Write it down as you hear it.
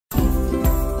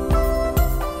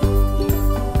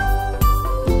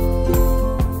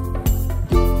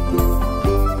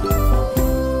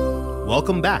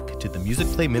Welcome back to the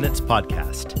Musicplay Minutes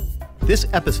podcast. This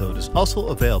episode is also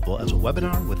available as a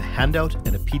webinar with a handout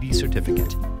and a PD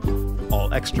certificate.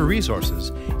 All extra resources,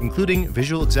 including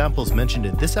visual examples mentioned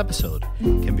in this episode,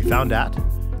 can be found at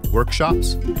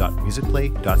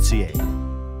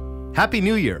workshops.musicplay.ca. Happy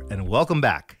New Year and welcome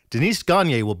back. Denise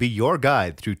Gagne will be your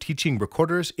guide through teaching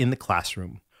recorders in the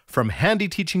classroom. From handy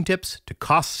teaching tips to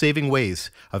cost-saving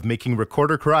ways of making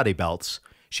recorder karate belts,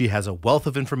 she has a wealth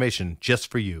of information just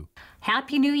for you.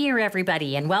 Happy New Year,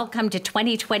 everybody, and welcome to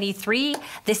 2023.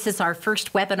 This is our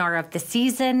first webinar of the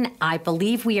season. I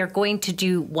believe we are going to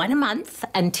do one a month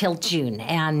until June,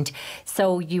 and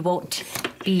so you won't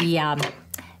be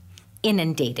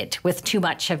inundated with too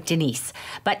much of Denise.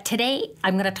 But today,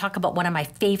 I'm going to talk about one of my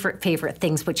favorite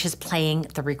things, which is playing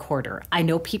the recorder. I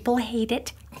know people hate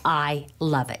it. I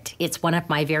love it. It's one of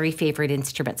my very favorite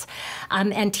instruments.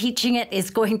 And teaching it is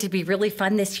going to be really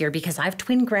fun this year because I have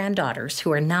twin granddaughters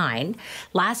who are 9.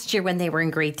 Last year when they were in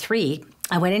grade 3,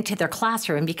 I went into their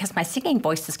classroom, and because my singing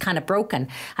voice is kind of broken,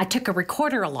 I took a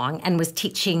recorder along and was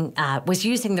using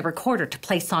the recorder to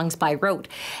play songs by rote.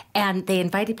 And they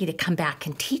invited me to come back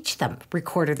and teach them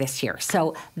recorder this year.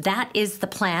 So that is the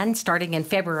plan starting in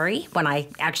February when I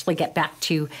actually get back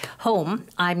to home.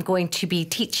 I'm going to be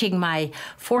teaching my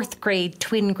 4th grade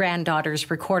twin granddaughters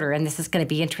recorder, and this is going to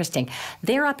be interesting.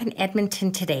 They're up in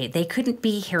Edmonton today. They couldn't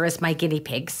be here as my guinea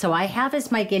pigs. So I have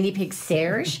as my guinea pigs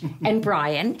Serge and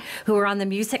Brian, who are on the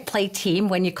Musicplay team.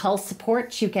 When you call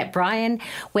support, you get Brian.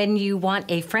 When you want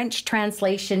a French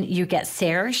translation, you get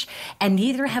Serge, and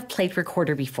neither have played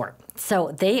recorder before.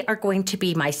 So they are going to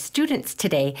be my students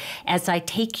today as I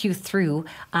take you through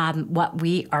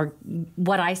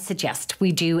what I suggest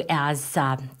we do as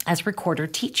recorder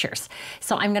teachers.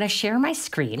 So I'm going to share my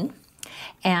screen,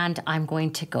 and I'm going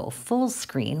to go full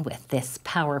screen with this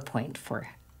PowerPoint for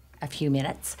a few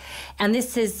minutes. And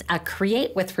this is a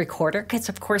Create with Recorder, because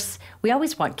of course we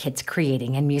always want kids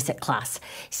creating in music class.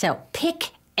 So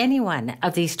pick any one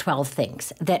of these 12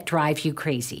 things that drive you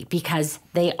crazy, because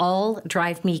they all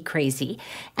drive me crazy.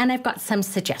 And I've got some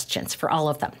suggestions for all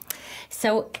of them.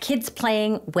 So kids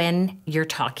playing when you're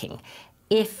talking.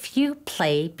 If you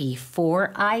play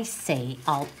before I say,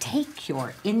 I'll take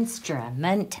your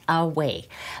instrument away.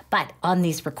 But on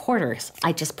these recorders,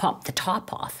 I just pop the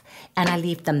top off and I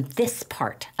leave them this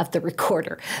part of the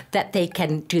recorder that they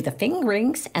can do the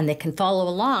fingerings and they can follow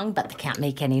along, but they can't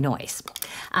make any noise.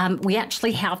 We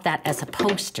actually have that as a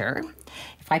poster.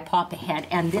 If I pop ahead,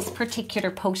 and this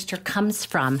particular poster comes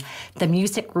from the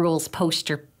Music Rules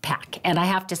poster pack. And I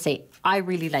have to say, I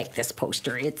really like this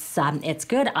poster. It's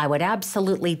good. I would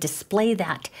absolutely display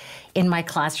that in my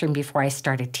classroom before I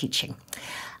started teaching.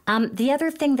 The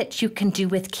other thing that you can do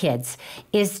with kids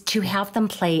is to have them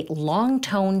play long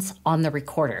tones on the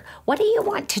recorder. What do you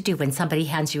want to do when somebody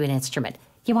hands you an instrument?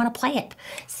 You want to play it.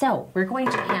 So we're going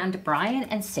to hand Brian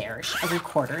and Serge a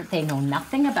recorder. They know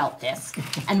nothing about this.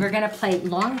 And we're going to play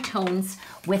long tones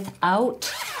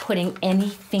without putting any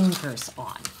fingers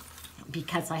on,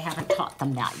 because I haven't taught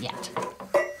them that yet.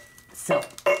 So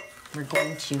we're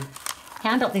going to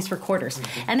hand out these recorders.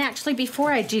 And actually,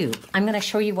 before I do, I'm going to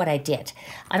show you what I did.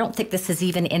 I don't think this is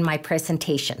even in my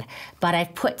presentation, but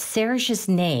I've put Serge's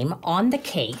name on the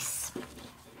case,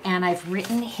 and I've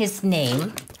written his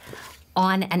name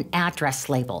on an address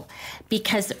label,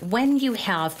 because when you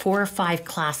have 4 or 5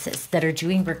 classes that are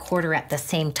doing recorder at the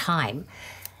same time,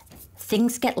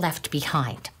 things get left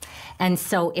behind. And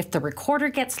so if the recorder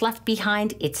gets left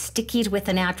behind, it's stickied with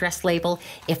an address label.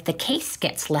 If the case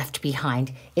gets left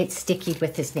behind, it's stickied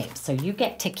with his name. So you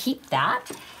get to keep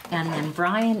that, and then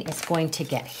Brian is going to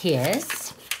get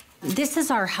his. This is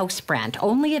our house brand,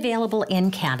 only available in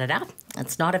Canada.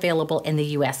 It's not available in the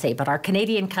USA, but our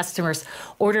Canadian customers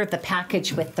order the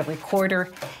package with the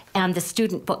recorder and the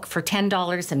student book for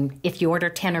 $10, and if you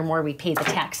order 10 or more, we pay the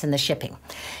tax and the shipping.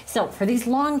 So for these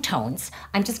long tones,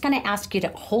 I'm just going to ask you to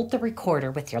hold the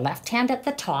recorder with your left hand at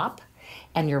the top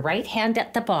and your right hand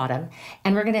at the bottom,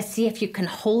 and we're going to see if you can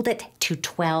hold it to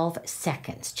 12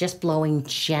 seconds, just blowing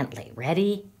gently.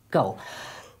 Ready? Go.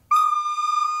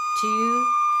 2,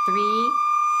 3,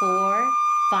 4,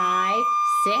 5,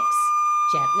 6,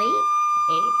 gently,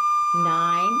 8,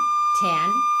 9,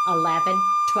 10, 11,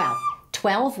 12.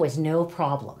 12 was no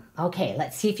problem. Okay,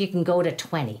 let's see if you can go to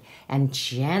 20, and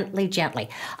gently.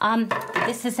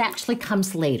 This actually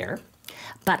comes later,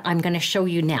 but I'm going to show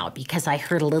you now because I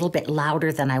heard a little bit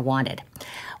louder than I wanted.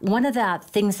 One of the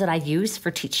things that I use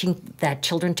for teaching the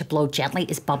children to blow gently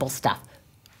is bubble stuff.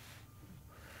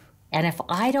 And if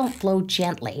I don't blow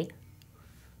gently,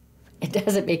 it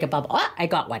doesn't make a bubble. Ah, I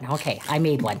got one. Okay, I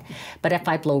made one. But if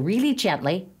I blow really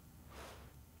gently,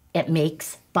 It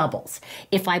makes bubbles.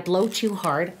 If I blow too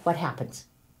hard, what happens?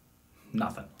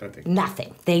 Nothing.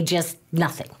 Nothing. They just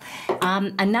nothing.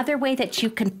 Another way that you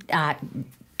can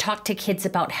talk to kids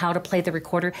about how to play the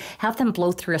recorder, have them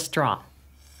blow through a straw.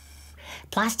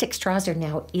 Plastic straws are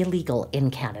now illegal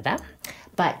in Canada,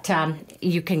 but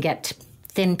you can get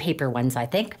thin paper ones, I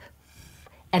think.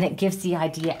 And it gives the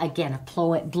idea, again,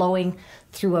 of blowing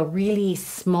through a really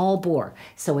small bore.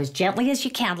 So as gently as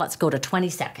you can, let's go to 20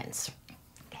 seconds.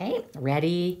 Okay,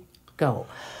 ready, go.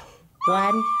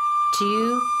 1,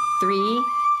 2, 3,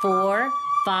 4,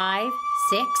 5,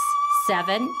 6,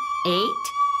 7, 8,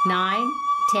 9,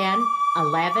 10,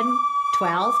 11,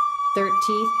 12,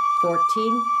 13,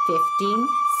 14, 15,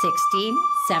 16,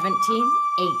 17,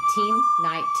 18,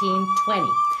 19, 20.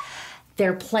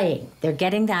 They're playing. They're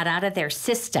getting that out of their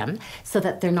system so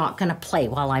that they're not going to play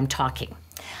while I'm talking.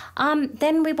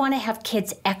 Then we want to have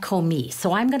kids echo me.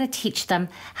 So I'm going to teach them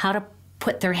how to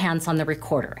put their hands on the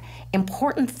recorder.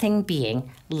 Important thing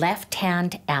being left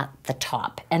hand at the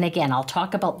top. And again, I'll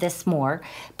talk about this more,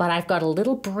 but I've got a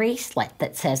little bracelet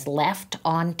that says left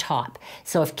on top.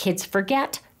 So if kids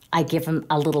forget, I give them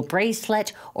a little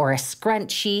bracelet or a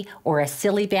scrunchie or a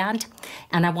silly band.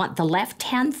 And I want the left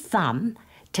hand thumb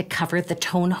to cover the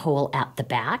tone hole at the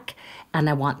back. And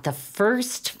I want the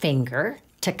first finger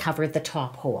to cover the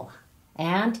top hole.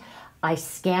 And I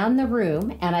scan the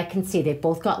room and I can see they've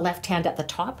both got left hand at the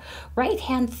top. Right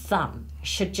hand thumb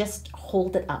should just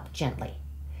hold it up gently.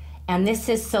 And this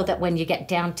is so that when you get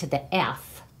down to the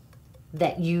F,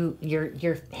 that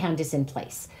your hand is in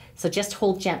place. So just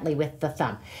hold gently with the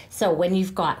thumb. So when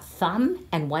you've got thumb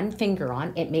and one finger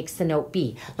on, it makes the note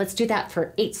B. Let's do that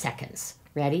for 8 seconds.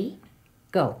 Ready?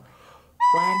 Go.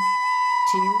 1,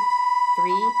 2,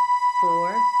 3,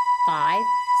 4, 5,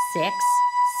 6,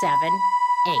 7,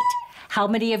 8. How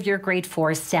many of your grade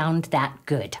 4s sound that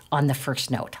good on the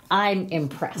first note? I'm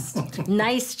impressed.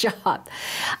 Nice job.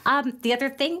 The other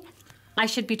thing, I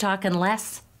should be talking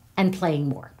less and playing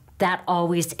more. That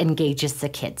always engages the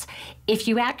kids. If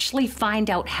you actually find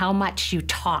out how much you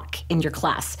talk in your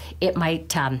class, it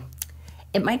might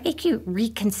make you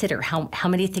reconsider how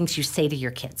many things you say to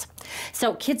your kids.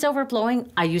 So kids overblowing,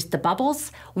 I use the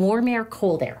bubbles, warm air,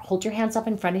 cold air. Hold your hands up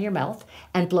in front of your mouth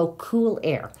and blow cool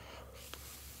air.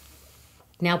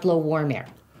 Now blow warm air.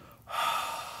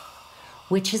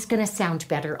 Which is going to sound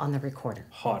better on the recorder?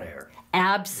 Hot air.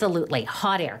 Absolutely,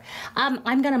 hot air.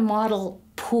 I'm going to model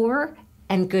poor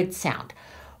and good sound.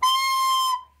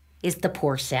 Is the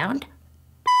poor sound?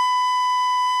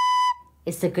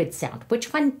 Is the good sound?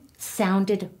 Which one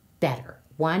sounded better,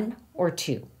 1 or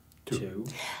 2? 2.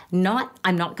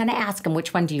 I'm not going to ask them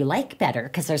which one do you like better,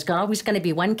 because there's always going to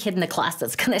be one kid in the class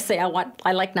that's going to say,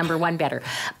 I like number 1 better.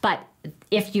 But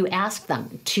if you ask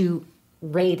them to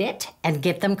rate it and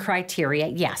give them criteria,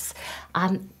 yes.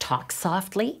 Talk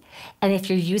softly. And if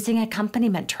you're using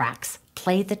accompaniment tracks,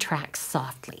 play the tracks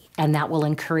softly. And that will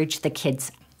encourage the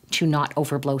kids to not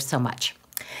overblow so much.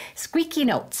 Squeaky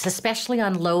notes, especially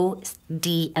on low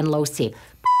D and low C.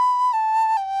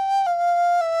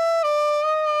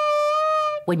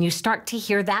 When you start to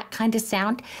hear that kind of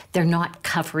sound, they're not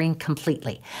covering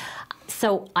completely.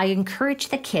 So I encourage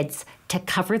the kids to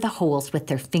cover the holes with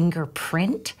their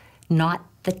fingerprint, not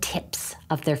the tips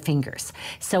of their fingers.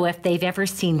 So if they've ever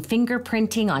seen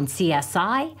fingerprinting on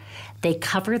CSI, they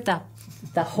cover the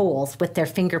holes with their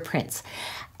fingerprints.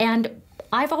 And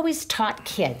I've always taught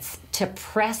kids to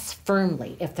press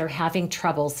firmly if they're having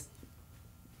troubles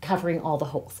covering all the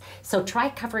holes. So try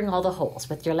covering all the holes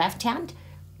with your left hand,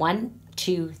 1,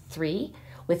 2, 3.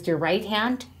 With your right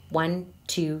hand, 1,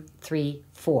 2, 3,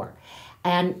 4.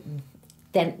 And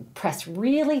then press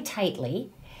really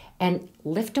tightly and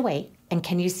lift away. And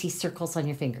can you see circles on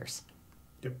your fingers?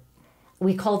 Yep.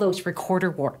 We call those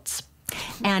recorder warts.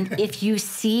 And if you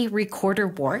see recorder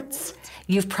warts,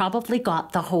 you've probably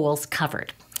got the holes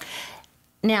covered.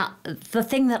 Now, the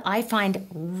thing that I find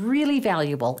really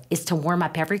valuable is to warm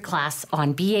up every class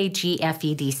on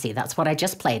BAGFEDC. That's what I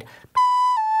just played.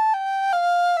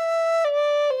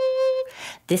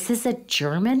 This is a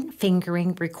German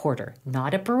fingering recorder,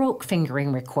 not a Baroque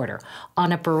fingering recorder.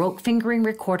 On a Baroque fingering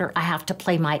recorder, I have to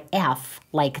play my F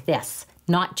like this.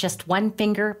 Not just one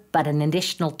finger, but an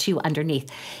additional 2 underneath.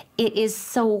 It is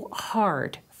so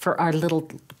hard for our little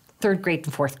 3rd grade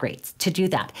and 4th grades to do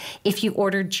that. If you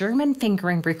order German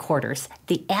fingering recorders,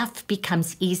 the F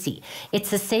becomes easy. It's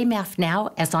the same F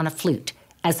now as on a flute,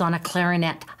 as on a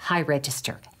clarinet high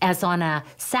register, as on a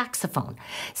saxophone.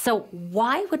 So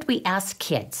why would we ask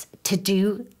kids to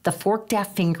do the forked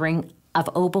F fingering of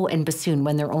oboe and bassoon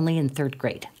when they're only in 3rd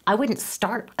grade. I wouldn't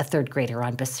start a 3rd grader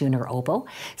on bassoon or oboe,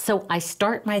 so I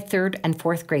start my 3rd and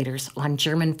 4th graders on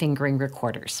German fingering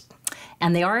recorders.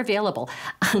 And they are available.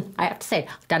 I have to say,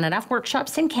 I've done enough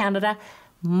workshops in Canada.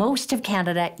 Most of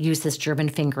Canada uses German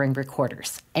fingering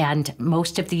recorders, and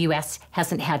most of the US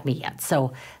hasn't had me yet,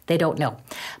 so they don't know.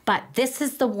 But this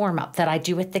is the warm-up that I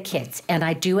do with the kids, and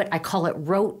I call it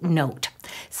rote note.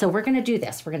 So we're gonna do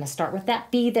this. We're gonna start with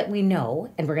that B that we know,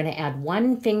 and we're gonna add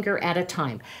 1 finger at a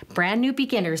time. Brand new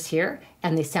beginners here,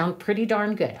 and they sound pretty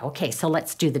darn good. Okay, so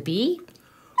let's do the B.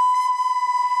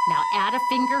 Now add a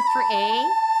finger for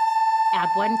A. Add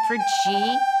 1 for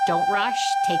G. Don't rush.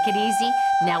 Take it easy.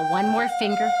 Now 1 more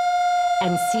finger.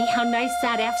 And see how nice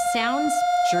that F sounds?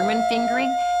 German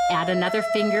fingering. Add another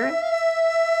finger.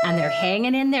 And they're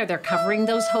hanging in there. They're covering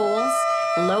those holes.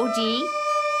 Low D.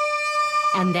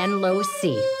 And then low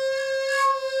C.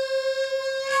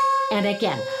 And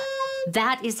again,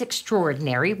 that is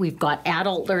extraordinary. We've got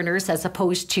adult learners as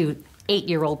opposed to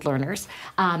 8-year-old learners.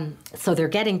 So they're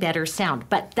getting better sound.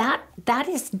 But that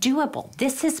is doable.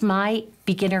 This is my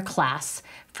beginner class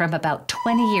from about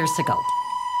 20 years ago.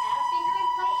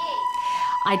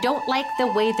 I don't like the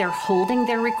way they're holding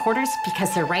their recorders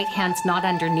because their right hand's not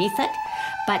underneath it.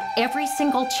 But every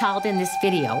single child in this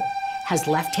video has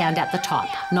left hand at the top.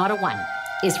 Not a 1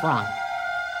 is wrong.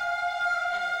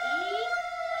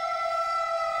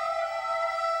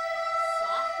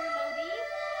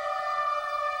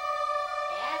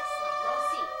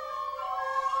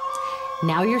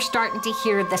 Now you're starting to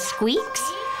hear the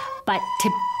squeaks, but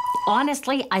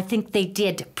honestly, I think they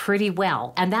did pretty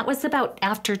well. And that was about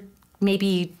after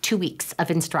maybe 2 weeks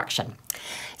of instruction.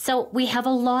 So we have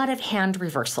a lot of hand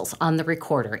reversals on the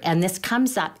recorder, and this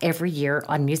comes up every year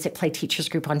on Musicplay Teachers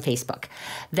Group on Facebook,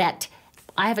 that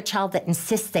I have a child that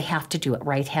insists they have to do it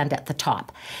right hand at the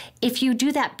top. If you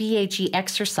do that BAG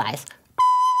exercise,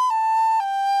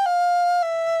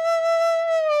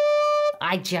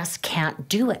 I just can't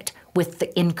do it with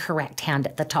the incorrect hand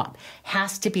at the top.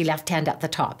 Has to be left hand at the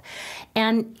top.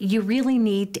 And you really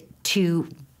need to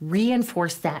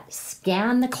reinforce that,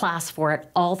 scan the class for it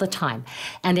all the time.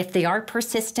 And if they are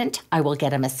persistent, I will get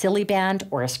them a silly band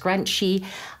or a scrunchie.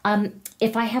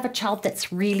 If I have a child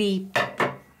that's really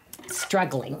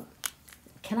struggling,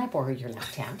 can I borrow your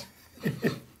left hand?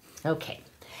 Okay,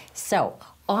 so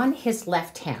on his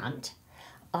left hand,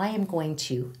 I am going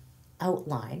to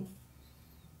outline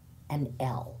an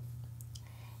L.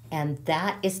 And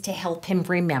that is to help him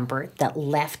remember that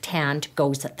left hand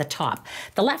goes at the top.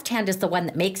 The left hand is the one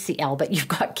that makes the L, but you've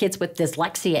got kids with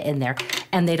dyslexia in there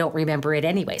and they don't remember it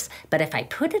anyways. But if I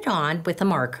put it on with a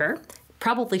marker,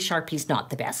 probably Sharpie's not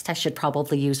the best. I should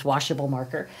probably use washable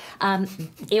marker.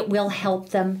 It will help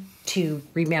them to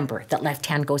remember that left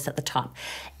hand goes at the top.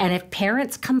 And if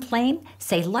parents complain,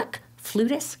 say, look,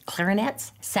 flutists,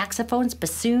 clarinets, saxophones,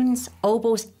 bassoons,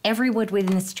 oboes, every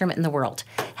woodwind instrument in the world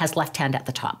has left hand at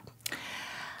the top.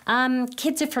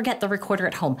 Kids who forget the recorder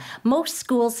at home. Most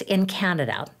schools in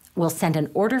Canada will send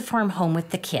an order form home with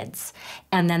the kids,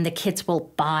 and then the kids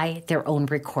will buy their own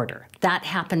recorder. That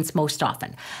happens most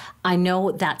often. I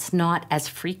know that's not as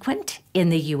frequent in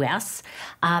the US,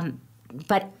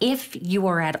 but if you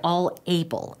are at all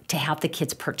able to have the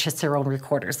kids purchase their own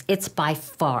recorders, it's by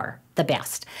far the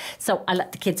best. So I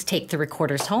let the kids take the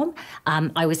recorders home.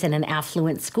 I was in an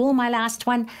affluent school, my last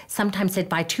one. Sometimes they'd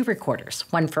buy 2 recorders,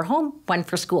 one for home, one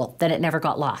for school. Then it never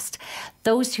got lost.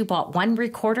 Those who bought 1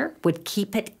 recorder would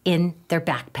keep it in their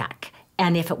backpack.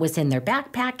 And if it was in their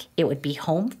backpack, it would be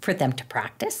home for them to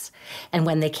practice. And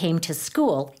when they came to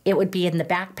school, it would be in the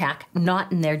backpack,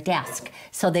 not in their desk.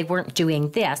 So they weren't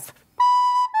doing this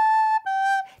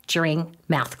during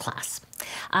math class.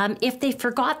 If they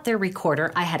forgot their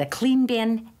recorder, I had a clean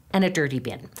bin and a dirty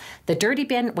bin. The dirty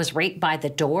bin was right by the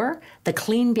door. The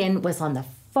clean bin was on the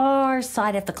far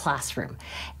side of the classroom.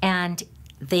 And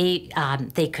they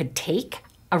could take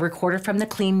a recorder from the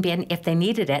clean bin if they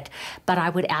needed it, but I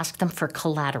would ask them for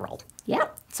collateral. Yeah,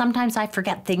 sometimes I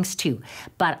forget things too,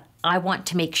 but I want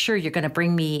to make sure you're going to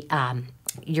bring me,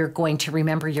 you're going to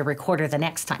remember your recorder the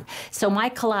next time. So my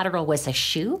collateral was a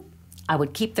shoe. I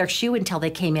would keep their shoe until they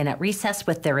came in at recess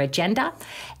with their agenda,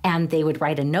 and they would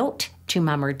write a note to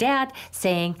mom or dad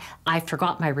saying, I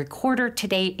forgot my recorder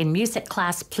today in music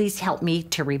class. Please help me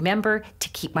to remember to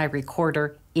keep my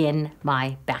recorder in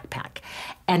my backpack.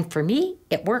 And for me,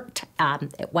 it worked.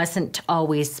 It wasn't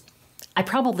always, I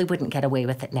probably wouldn't get away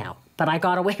with it now, but I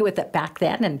got away with it back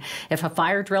then. And if a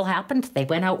fire drill happened, they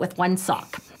went out with 1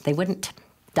 sock. They wouldn't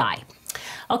die.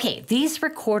 Okay, these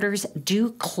recorders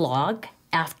do clog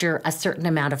after a certain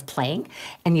amount of playing,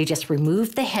 and you just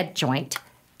remove the head joint,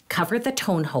 cover the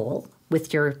tone hole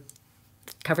with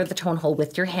cover the tone hole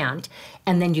with your hand,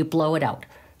 and then you blow it out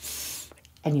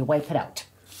and you wipe it out.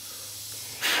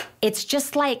 It's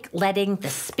just like letting the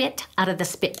spit out of the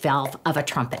spit valve of a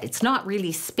trumpet. It's not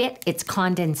really spit, it's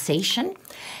condensation.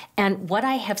 And what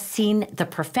I have seen the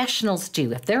professionals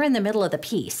do, if they're in the middle of the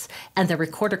piece and the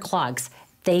recorder clogs,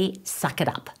 they suck it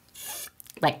up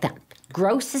like that.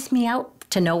 Grosses me out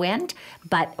to no end,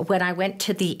 but when I went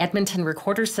to the Edmonton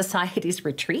Recorder Society's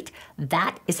retreat,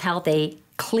 that is how they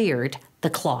cleared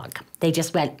the clog. They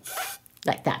just went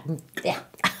like that. Yeah.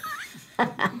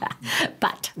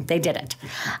 But they did it.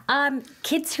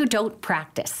 Kids who don't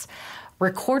practice.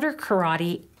 Recorder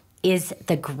karate is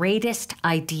the greatest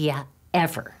idea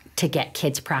ever to get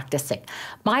kids practicing.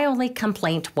 My only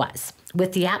complaint was,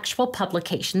 with the actual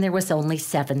publication, there was only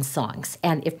 7 songs.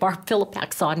 And if Barb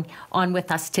Philippak's on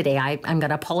with us today, I'm going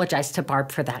to apologize to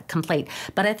Barb for that complaint.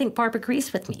 But I think Barb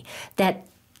agrees with me that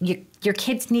your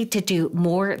kids need to do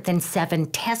more than 7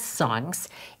 test songs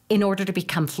in order to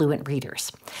become fluent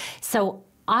readers. So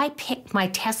I picked my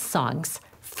test songs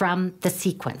from the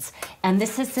sequence. And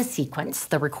this is the sequence,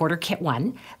 the Recorder Kit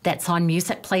 1, that's on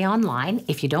Musicplay Online.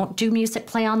 If you don't do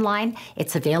Musicplay Online,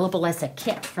 it's available as a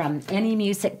kit from any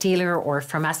music dealer or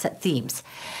from us at Themes.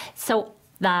 So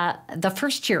the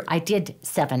first year I did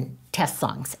 7 test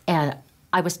songs, and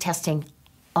I was testing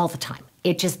all the time.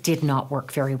 It just did not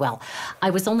work very well. I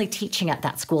was only teaching at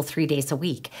that school 3 days a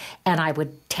week, and I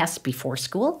would test before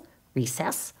school,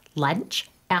 recess, lunch,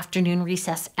 afternoon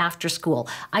recess, after school.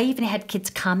 I even had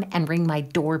kids come and ring my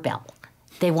doorbell.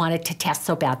 They wanted to test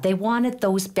so bad. They wanted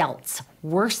those belts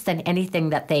worse than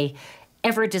anything that they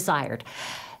ever desired.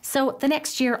 So the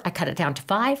next year, I cut it down to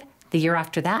 5. The year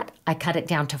after that, I cut it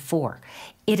down to 4.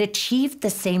 It achieved the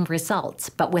same results,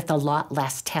 but with a lot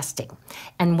less testing.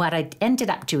 And what I ended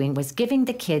up doing was giving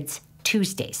the kids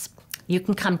Tuesdays. You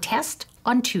can come test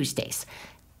on Tuesdays.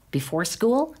 Before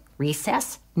school,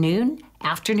 recess, noon,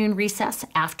 afternoon recess,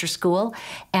 after school,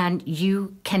 and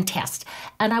you can test.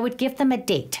 And I would give them a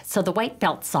date. So the white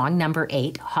belt song, number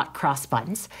 8, Hot Cross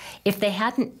Buns, if they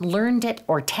hadn't learned it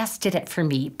or tested it for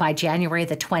me by January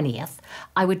the 20th,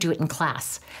 I would do it in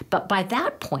class. But by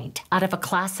that point, out of a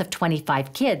class of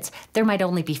 25 kids, there might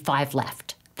only be 5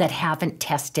 left that haven't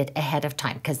tested ahead of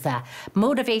time, because the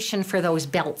motivation for those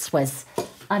belts was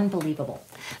unbelievable.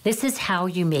 This is how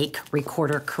you make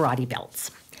recorder karate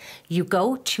belts. You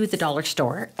go to the dollar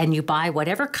store and you buy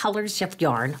whatever colors of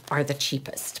yarn are the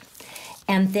cheapest.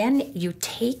 And then you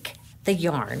take the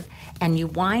yarn and you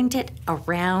wind it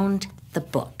around the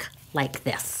book like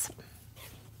this.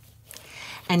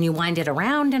 And you wind it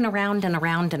around and around and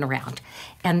around and around.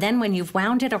 And then when you've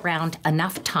wound it around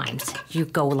enough times, you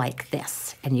go like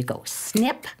this. And you go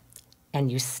snip,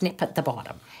 and you snip at the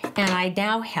bottom. And I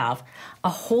now have a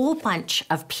whole bunch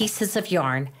of pieces of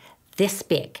yarn this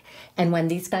big. And when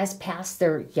these guys pass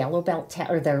their yellow belt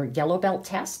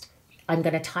test, I'm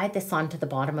going to tie this onto the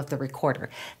bottom of the recorder.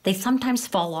 They sometimes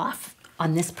fall off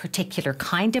on this particular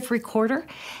kind of recorder,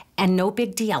 and no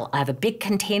big deal. I have a big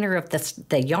container of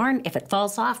the yarn. If it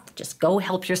falls off, just go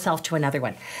help yourself to another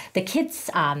one. The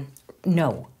kids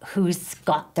know who's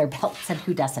got their belts and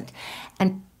who doesn't.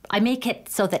 And I make it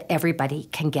so that everybody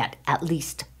can get at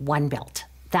least one belt.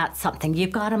 That's something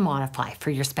you've got to modify for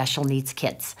your special needs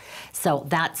kids. So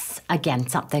that's, again,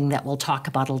 something that we'll talk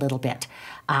about a little bit,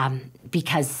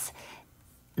 because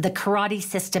the karate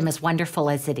system, as wonderful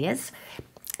as it is,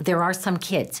 there are some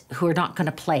kids who are not going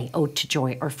to play Ode to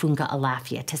Joy or Funga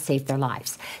Alafia to save their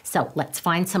lives. So let's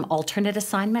find some alternate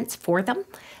assignments for them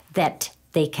that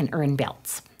they can earn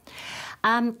belts.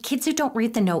 Kids who don't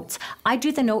read the notes, I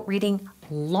do the note reading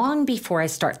long before I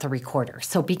start the recorder.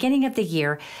 So beginning of the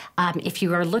year, if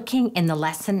you are looking in the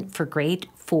lesson for grade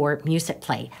 4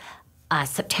 Musicplay,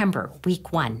 September,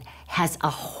 week 1, has a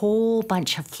whole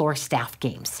bunch of floor staff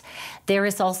games. There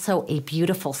is also a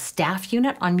beautiful staff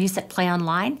unit on Musicplay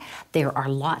Online. There are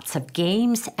lots of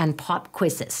games and pop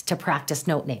quizzes to practice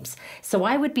note names. So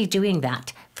I would be doing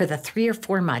that for the 3 or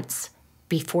 4 months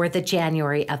before the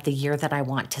January of the year that I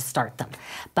want to start them.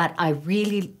 But I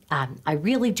really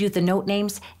do the note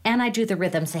names, and I do the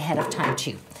rhythms ahead of time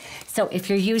too. So if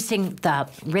you're using the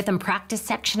rhythm practice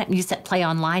section at Musicplay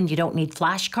Online, you don't need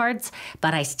flashcards,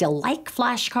 but I still like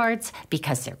flashcards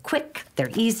because they're quick,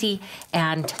 they're easy,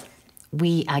 and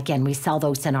we sell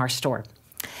those in our store.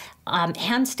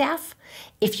 Hand staff,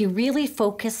 if you really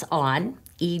focus on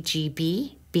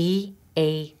EGB,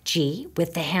 BAG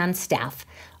with the hand staff,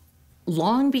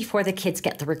 long before the kids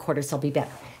get the recorders, they'll be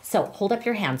better. So hold up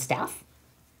your hand staff.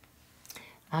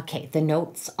 Okay, the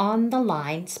notes on the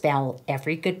line spell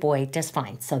every good boy does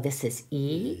fine. So this is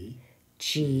E,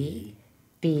 G,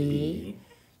 B,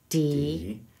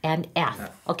 D, and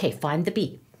F. Okay, find the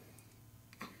B.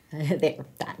 There,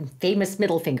 that famous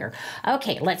middle finger.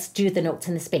 Okay, let's do the notes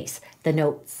in the space. The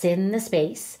notes in the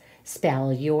space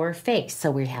spell your face.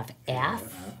 So we have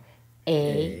F,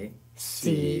 A,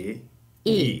 C,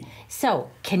 E. So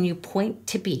can you point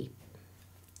to B?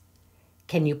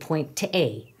 Can you point to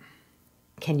A?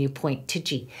 Can you point to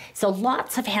G? So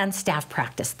lots of hand staff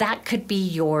practice. That could be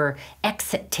your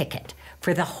exit ticket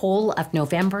for the whole of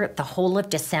November, the whole of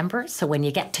December. So when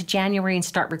you get to January and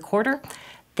start recorder,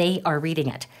 they are reading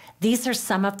it. These are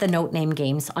some of the note name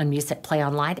games on Musicplay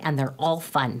Online, and they're all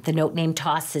fun. The note name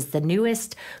toss is the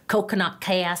newest. Coconut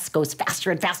Chaos goes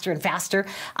faster and faster and faster.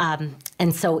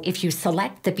 And so if you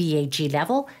select the BAG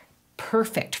level,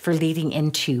 perfect for leading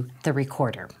into the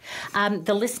recorder.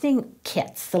 The listening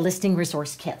kits, the listening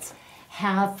resource kits,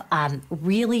 have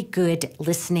really good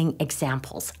listening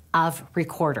examples of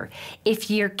recorder.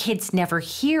 If your kids never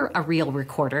hear a real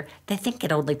recorder, they think it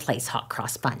only plays hot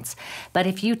cross buns. But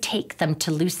if you take them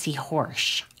to Lucy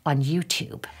Horsch on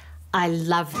YouTube, I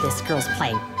love this girl's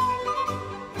playing.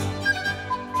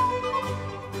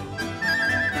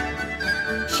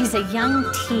 She's a young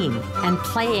teen and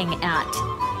playing at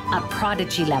a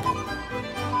prodigy level.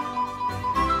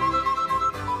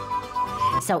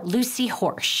 So Lucy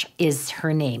Horsch is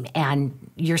her name, and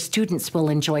your students will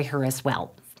enjoy her as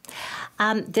well.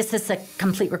 This is a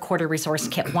complete recorder resource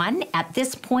kit 1. At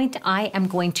this point, I am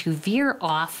going to veer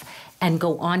off and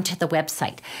go on to the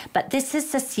website. But this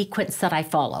is the sequence that I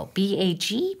follow.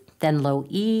 B-A-G, then low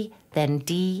E, then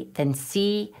D, then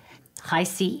C,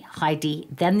 high D,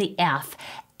 then the F.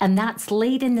 And that's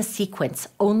late in the sequence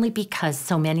only because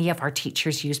so many of our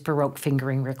teachers use Baroque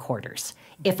fingering recorders.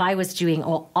 If I was doing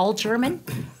all German,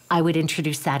 I would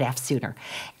introduce that F sooner.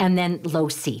 And then low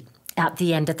C at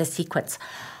the end of the sequence.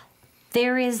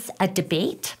 There is a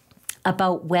debate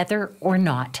about whether or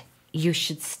not you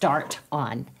should start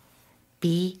on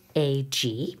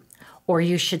B-A-G, or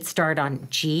you should start on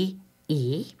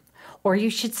G-E, or you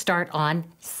should start on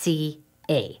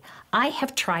C-A. I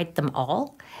have tried them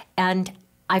all, and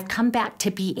I've come back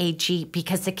to B-A-G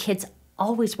because the kids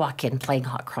always walk in playing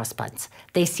hot cross buns.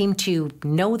 They seem to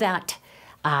know that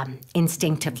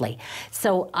instinctively.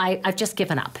 So I've just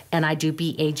given up, and I do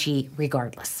B-A-G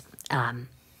regardless.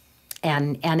 And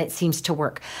it seems to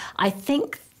work. I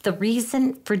think the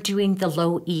reason for doing the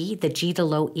low E, the G to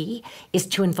low E, is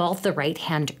to involve the right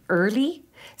hand early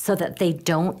so that they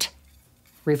don't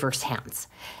reverse hands.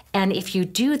 And if you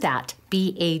do that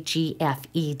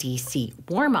B-A-G-F-E-D-C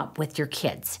warm up with your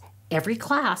kids, every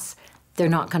class, they're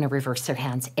not going to reverse their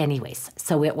hands anyways.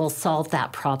 So it will solve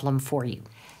that problem for you.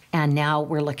 And now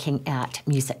we're looking at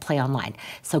Musicplay Online.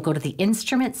 So go to the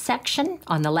instruments section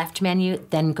on the left menu,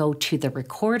 then go to the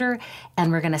recorder,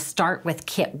 and we're going to start with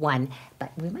kit 1.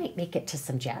 But we might make it to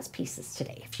some jazz pieces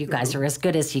today if you guys are as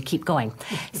good as you keep going.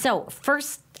 So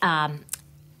first,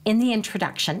 in the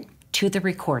introduction to the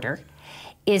recorder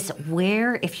is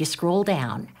where, if you scroll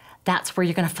down, that's where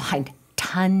you're going to find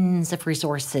tons of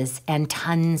resources and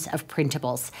tons of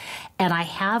printables. And I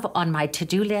have on my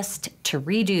to-do list to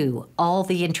redo all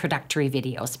the introductory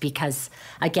videos because,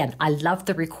 again, I love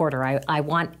the recorder. I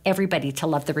want everybody to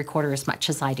love the recorder as much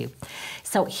as I do.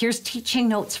 So here's teaching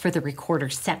notes for the recorder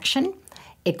section.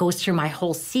 It goes through my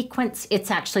whole sequence.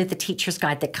 It's actually the teacher's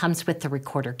guide that comes with the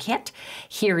recorder kit.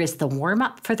 Here is the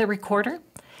warm-up for the recorder.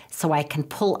 So I can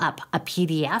pull up a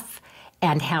PDF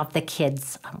and have the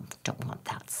kids, don't want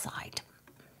that side,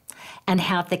 and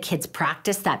have the kids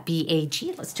practice that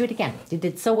B-A-G. Let's do it again. You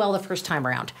did so well the first time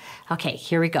around. Okay,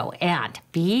 here we go. And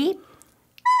B.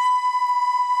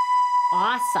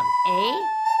 Awesome. A.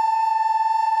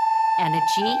 And a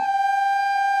G.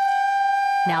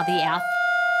 Now the F.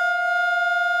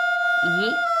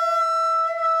 E.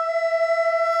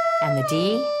 And the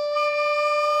D.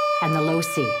 And the low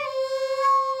C.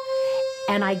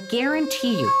 And I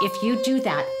guarantee you, if you do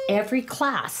that every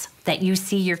class that you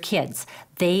see your kids,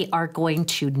 they are going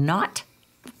to not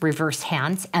reverse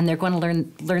hands, and they're going to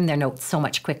learn their notes so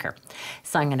much quicker.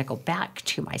 So I'm going to go back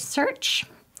to my search,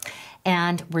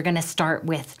 and we're going to start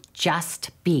with just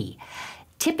B.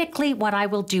 Typically, what I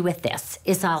will do with this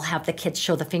is I'll have the kids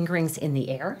show the fingerings in the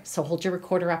air. So hold your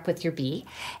recorder up with your B,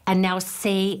 and now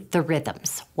say the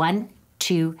rhythms. 1,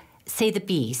 2, say the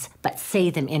B's, but say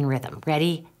them in rhythm.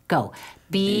 Ready? Go.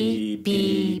 B,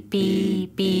 B, B,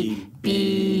 B,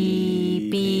 B,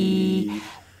 B,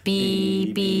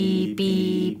 B, B, B,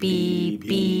 B, B,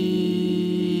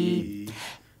 B,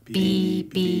 B,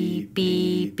 B,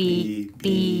 B, B,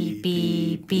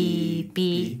 B, B,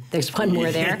 B. There's one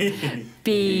more there.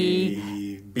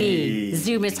 B, B.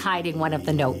 Zoom is hiding one of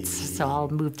the notes. So I'll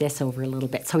move this over a little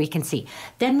bit so we can see.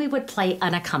 Then we would play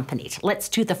unaccompanied. Let's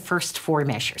do the first 4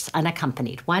 measures,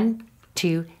 unaccompanied. 1,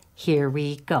 2, here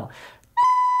we go.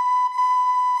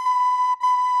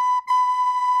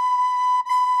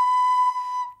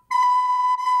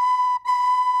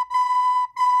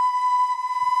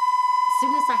 As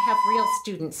soon as I have real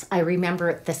students, I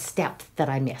remember the step that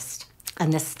I missed.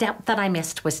 And the step that I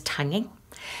missed was tonguing.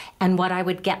 And what I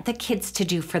would get the kids to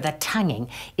do for the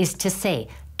tonguing is to say,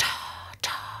 ta,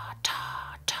 ta,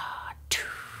 ta, ta, too,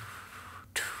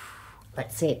 too.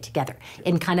 Let's say it together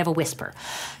in kind of a whisper.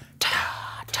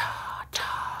 Ta, ta,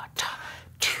 ta, ta,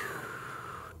 too,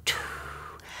 too.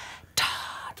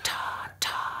 Ta, ta,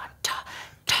 ta, ta,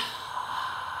 ta.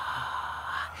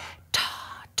 Ta,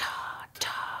 ta, ta,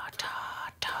 ta,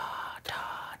 ta,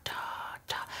 ta, ta,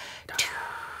 ta, too,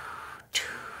 too,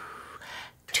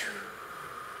 too.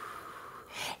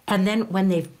 And then when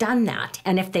they've done that,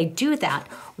 and if they do that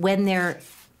when they're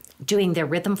doing their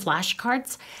rhythm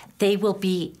flashcards, they will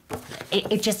be,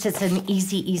 it just is an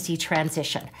easy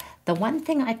transition. The one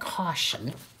thing I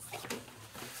caution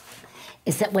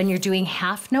is that when you're doing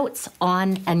half notes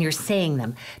on and you're saying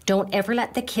them, don't ever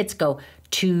let the kids go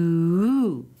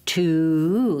to,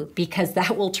 because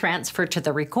that will transfer to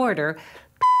the recorder.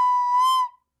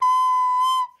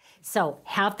 So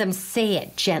have them say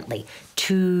it gently.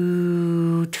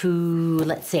 To,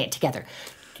 let's say it together.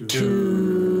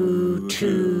 To,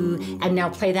 and now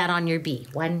play that on your B.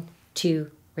 1,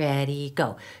 2, ready,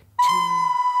 go.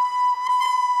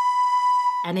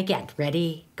 And again,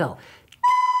 ready, go.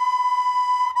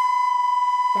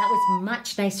 That was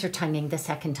much nicer tonguing the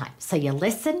second time. So you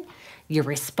listen, you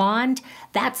respond.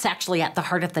 That's actually at the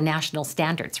heart of the national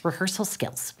standards, rehearsal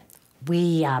skills.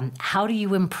 How do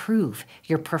you improve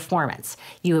your performance?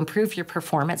 You improve your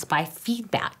performance by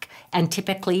feedback. And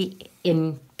typically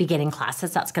in beginning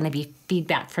classes, that's going to be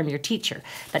feedback from your teacher.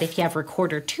 But if you have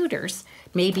recorder tutors,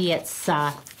 maybe it's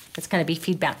going to be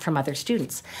feedback from other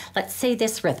students. Let's say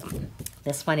this rhythm.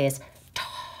 This one is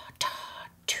ta, ta,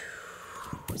 two.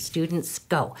 Students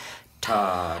go.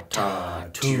 Ta, ta,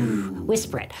 two.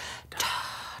 Whisper it.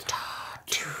 Ta, ta,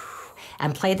 two.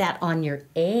 And play that on your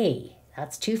A.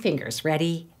 That's 2 fingers.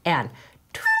 Ready, and.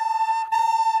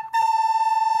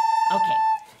 Okay,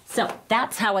 so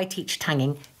that's how I teach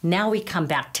tonguing. Now we come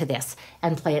back to this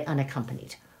and play it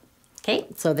unaccompanied. Okay,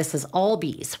 so this is all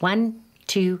B's. 1,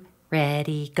 2,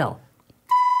 ready, go.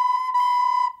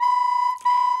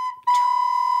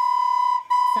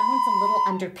 Someone's a little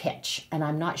under pitch, and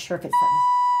I'm not sure if it's something.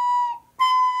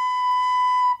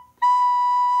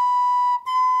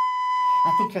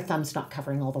 I think your thumb's not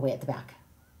covering all the way at the back.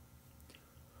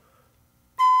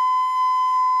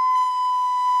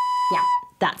 Yeah,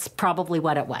 that's probably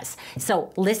what it was.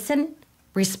 So listen,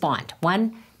 respond.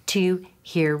 1, 2,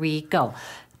 here we go.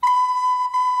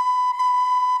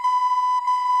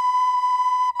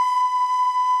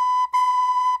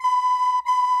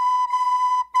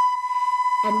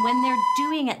 And when they're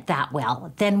doing it that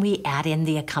well, then we add in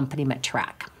the accompaniment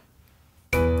track.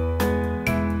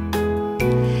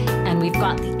 And we've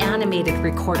got the animated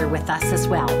recorder with us as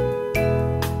well.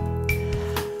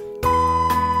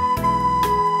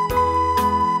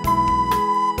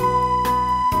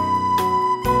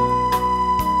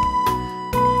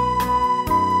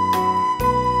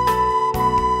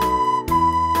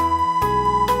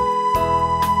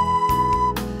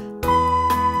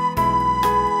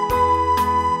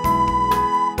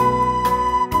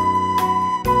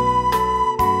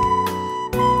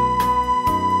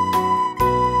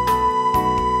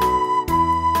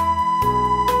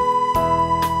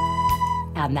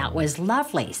 And that was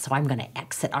lovely. So I'm going to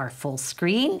exit our full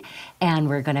screen and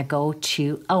we're going to go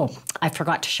to, oh, I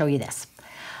forgot to show you this.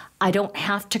 I don't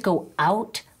have to go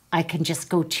out. I can just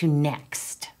go to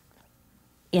next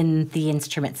in the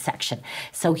instrument section.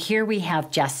 So here we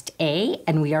have just A,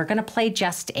 and we are going to play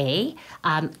just A,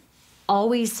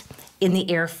 always in the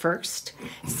air first.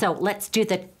 So let's do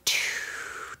the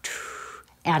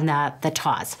and the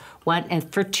tas. 1 and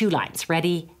for 2 lines.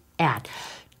 Ready, and.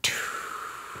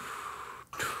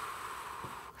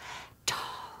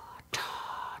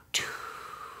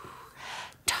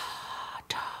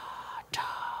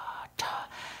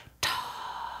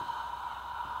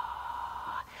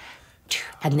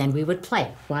 And then we would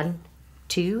play. 1,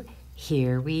 2,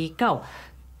 here we go.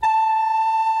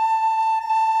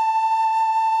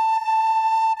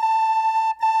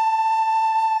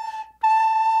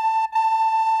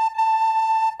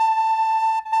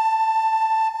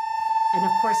 And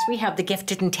of course, we have the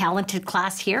gifted and talented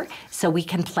class here, so we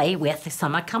can play with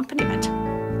some accompaniment.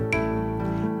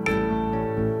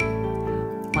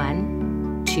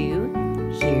 1,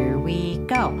 2, here we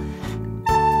go.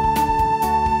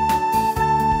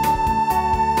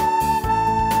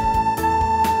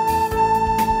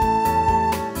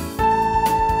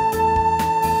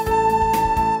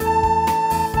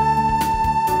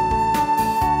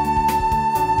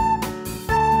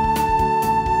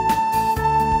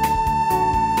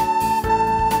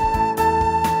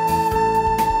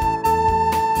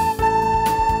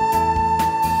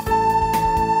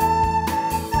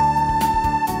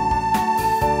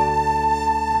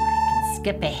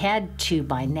 ahead to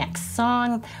my next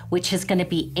song, which is going to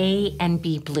be A and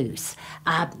B blues.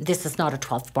 This is not a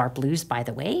 12th bar blues, by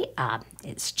the way.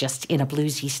 It's just in a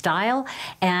bluesy style.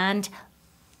 And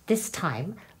this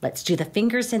time, let's do the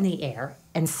fingers in the air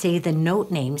and say the note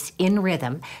names in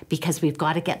rhythm, because we've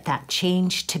got to get that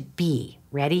change to B.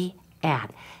 Ready?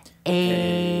 And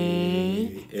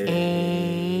A,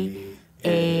 A,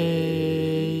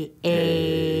 A,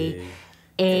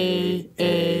 A, A,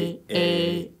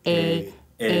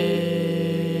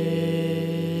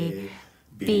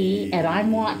 B, and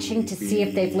I'm watching to see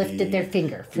if they've lifted their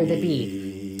finger for the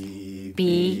B.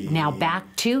 B, now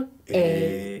back to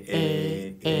A.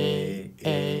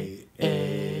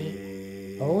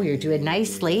 Oh, you're doing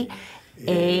nicely.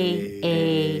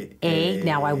 A.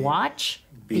 Now I watch.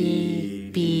 B.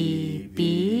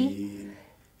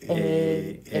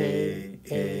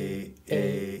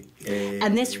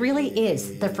 And this really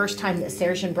is the first time that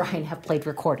Serge and Brian have played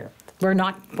recorder. We're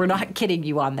not kidding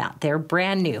you on that. They're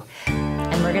brand new.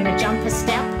 And we're gonna jump a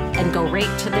step and go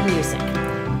right to the music.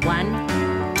 1,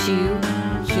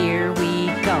 2, here we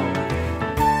go.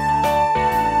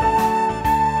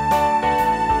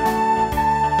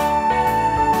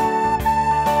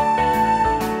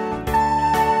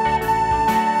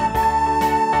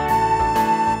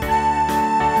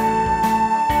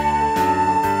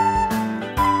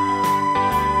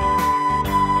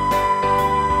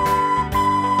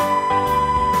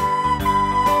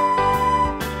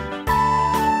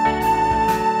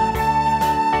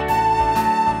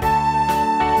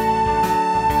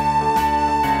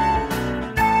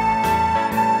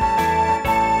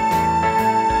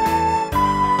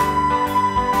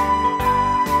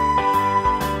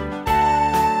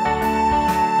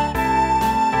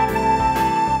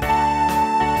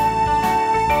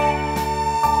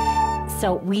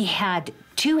 So we had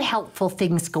two helpful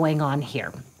things going on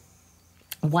here.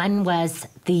 One was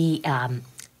the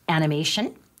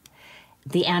animation.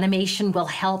 The animation will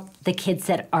help the kids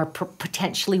that are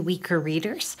potentially weaker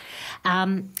readers.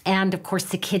 And of course,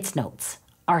 the kids' notes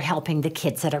are helping the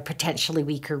kids that are potentially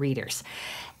weaker readers.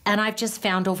 And I've just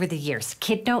found over the years,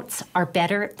 kid notes are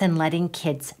better than letting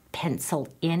kids pencil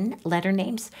in letter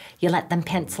names. You let them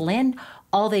pencil in,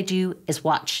 all they do is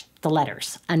watch the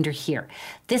letters under here.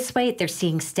 This way, they're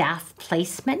seeing staff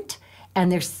placement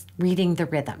and they're reading the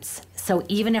rhythms. So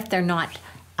even if they're not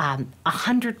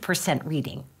 100%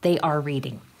 reading, they are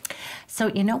reading. So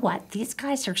you know what? These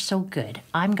guys are so good.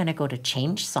 I'm going to go to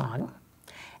change song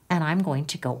and I'm going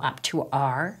to go up to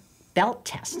our belt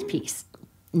test piece.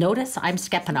 Notice I'm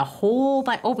skipping a whole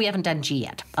bunch. Oh, we haven't done G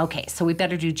yet. Okay, so we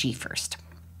better do G first.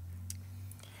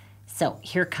 So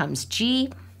here comes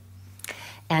G.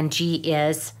 And G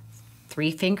is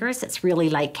 3 fingers. It's really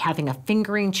like having a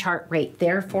fingering chart right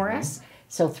there for us.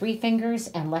 So 3 fingers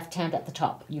and left hand at the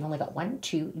top. You've only got 1,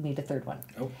 2, you need a third one.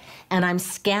 Oh. And I'm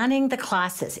scanning the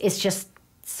classes. It's just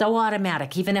so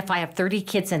automatic. Even if I have 30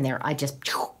 kids in there, I just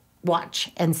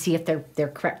watch and see if their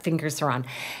correct fingers are on.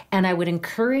 And I would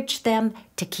encourage them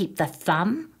to keep the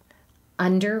thumb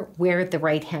under where the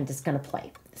right hand is going to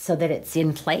play so that it's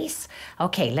in place.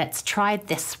 Okay, let's try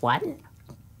this one.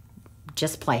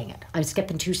 Just playing it. I'm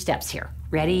skipping 2 steps here.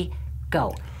 Ready?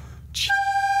 Go.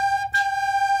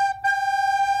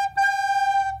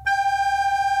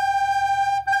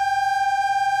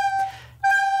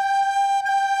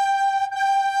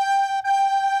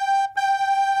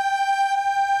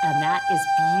 And that is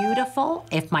beautiful.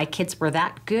 If my kids were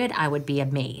that good, I would be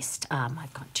amazed.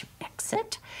 I've got to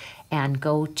exit and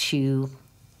go to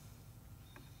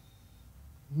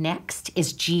next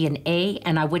is G and A,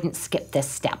 and I wouldn't skip this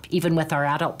step, even with our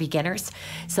adult beginners,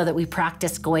 so that we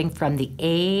practice going from the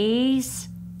A's,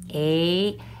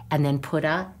 A, and then put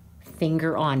a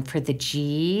finger on for the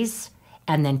G's,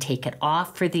 and then take it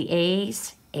off for the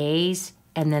A's,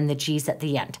 and then the G's at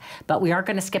the end. But we are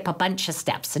going to skip a bunch of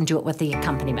steps and do it with the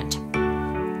accompaniment.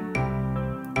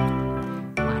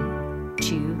 1,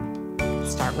 2,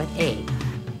 start with A.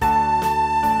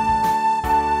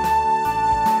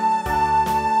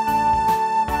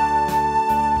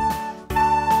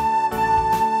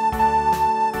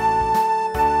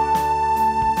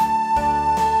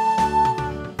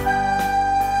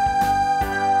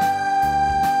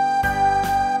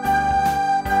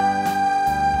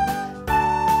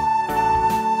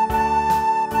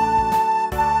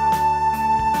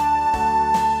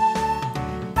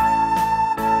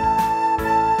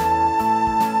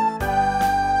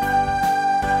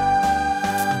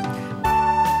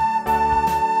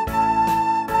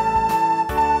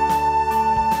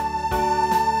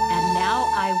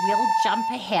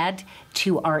 Ahead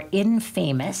to our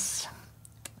infamous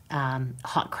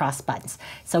hot cross buns.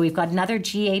 So we've got another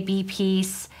GAB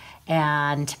piece,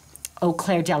 and Eau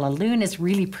Claire de la Lune is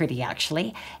really pretty,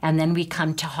 actually. And then we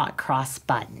come to Hot Cross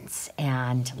Buttons.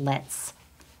 And let's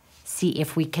see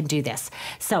if we can do this.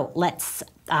 So let's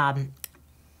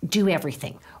do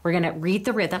everything. We're going to read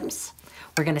the rhythms.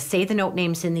 We're going to say the note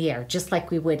names in the air, just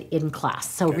like we would in class.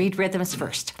 So read rhythms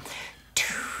first.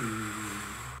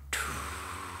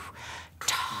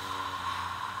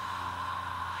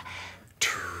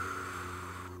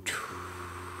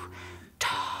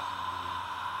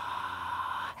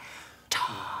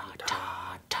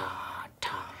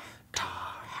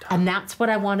 And that's what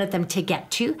I wanted them to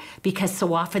get to, because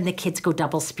so often the kids go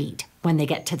double speed when they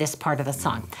get to this part of the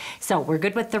song. So we're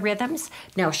good with the rhythms.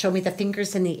 Now show me the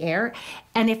fingers in the air.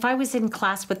 And if I was in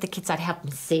class with the kids, I'd have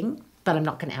them sing, but I'm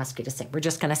not going to ask you to sing. We're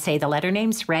just going to say the letter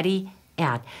names. Ready?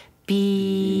 And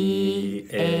B,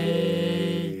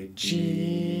 A,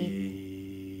 G,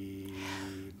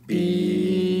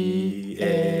 B,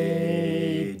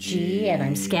 A, G. And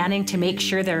I'm scanning to make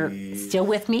sure they're still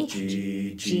with me.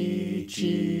 G, G,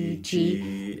 G,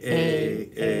 G, A,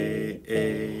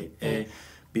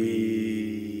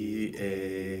 B,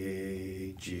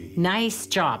 A, G. Nice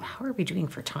job. How are we doing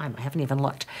for time? I haven't even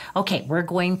looked. Okay, we're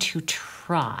going to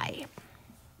try.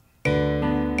 Here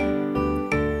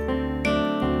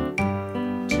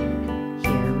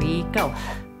we go.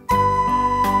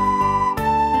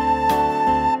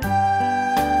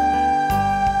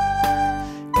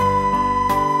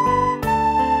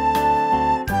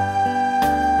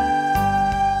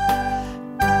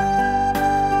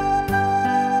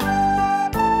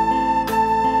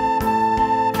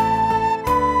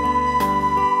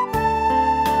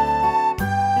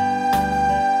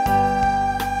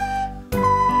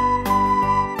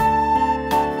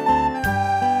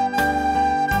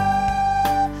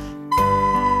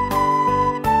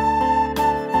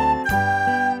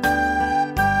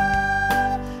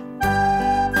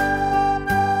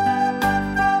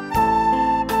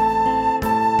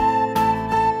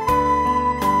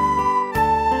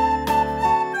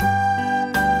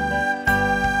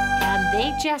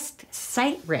 Just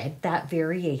sight read that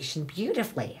variation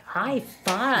beautifully. High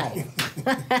five.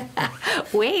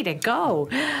 Way to go.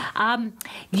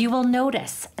 You will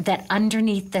notice that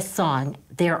underneath the song,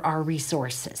 there are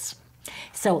resources.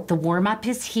 So the warm-up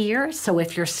is here. So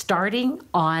if you're starting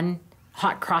on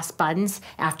Hot Cross Buttons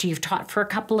after you've taught for a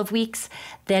couple of weeks,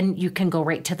 then you can go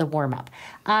right to the warm-up.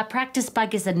 Practice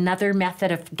bug is another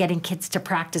method of getting kids to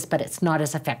practice, but it's not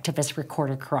as effective as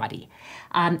recorder karate.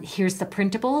 Here's the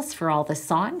printables for all the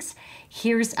songs.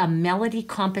 Here's a melody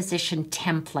composition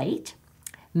template.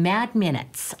 Mad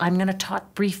Minutes. I'm going to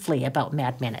talk briefly about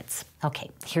Mad Minutes.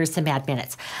 Okay, here's the Mad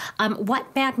Minutes.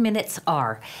 What Mad Minutes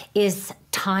are is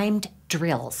timed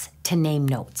drills to name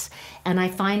notes. And I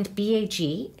find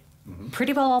BAG,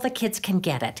 pretty well all the kids can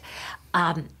get it.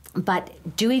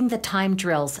 But doing the time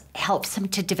drills helps them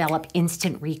to develop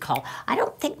instant recall. I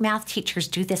don't think math teachers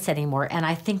do this anymore, and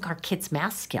I think our kids'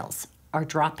 math skills are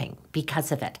dropping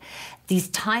because of it. These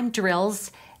time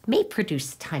drills may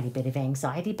produce a tiny bit of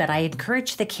anxiety, but I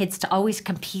encourage the kids to always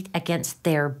compete against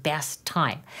their best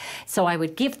time. So I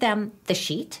would give them the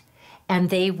sheet, and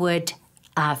they would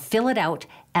fill it out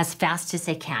as fast as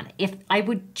they can. If I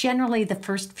would generally, the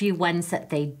first few ones that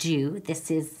they do,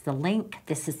 this is the link,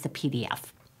 this is the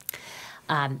PDF.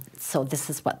 So this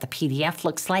is what the PDF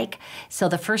looks like. So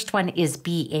the first one is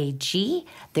BAG.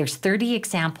 There's 30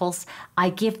 examples. I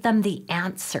give them the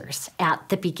answers at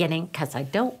the beginning because I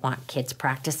don't want kids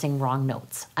practicing wrong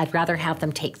notes. I'd rather have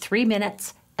them take 3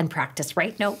 minutes and practice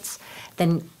right notes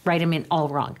than write them in all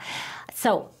wrong.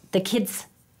 So the kids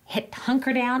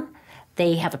hunker down.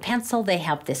 They have a pencil, they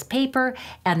have this paper,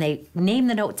 and they name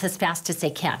the notes as fast as they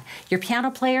can. Your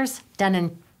piano players, done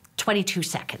in 22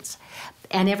 seconds.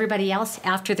 And everybody else,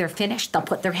 after they're finished, they'll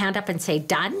put their hand up and say,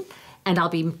 done, and I'll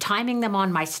be timing them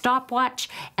on my stopwatch,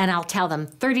 and I'll tell them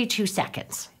 32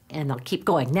 seconds. And they'll keep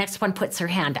going. Next one puts their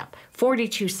hand up,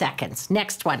 42 seconds.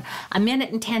 Next one, 1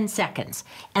 minute and 10 seconds.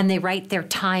 And they write their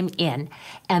time in,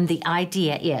 and the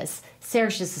idea is,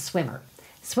 Serge is a swimmer.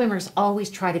 Swimmers always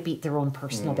try to beat their own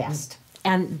personal best.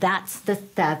 And that's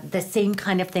the same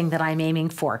kind of thing that I'm aiming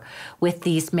for with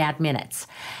these Mad Minutes.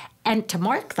 And to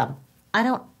mark them, I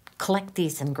don't collect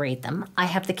these and grade them. I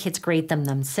have the kids grade them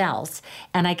themselves,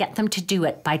 and I get them to do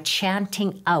it by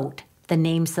chanting out the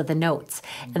names of the notes.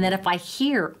 And then if I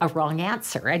hear a wrong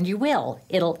answer, and you will,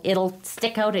 it'll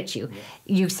stick out at you.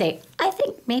 You say, I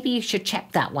think maybe you should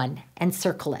check that one, and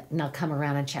circle it, and I'll come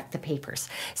around and check the papers.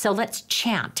 So let's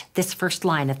chant this first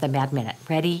line of the Mad Minute.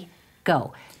 Ready?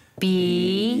 Go.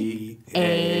 B-A-G-A-F-O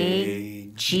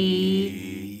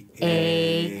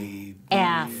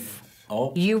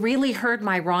Oh. You really heard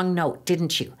my wrong note,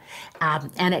 didn't you?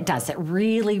 And it does. It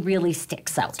really, really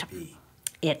sticks out.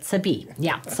 It's a B.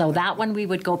 Yeah. So that one we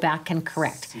would go back and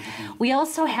correct. We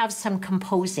also have some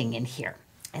composing in here.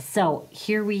 So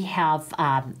here we have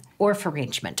Orff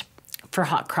arrangement for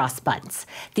hot cross buns.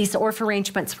 These Orff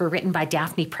arrangements were written by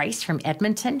Daphne Price from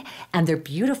Edmonton, and they're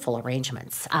beautiful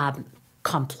arrangements.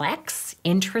 Complex,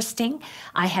 interesting.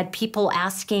 I had people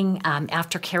asking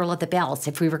after Carol of the Bells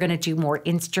if we were going to do more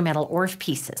instrumental Orff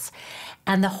pieces.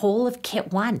 And the whole of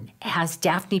Kit 1 has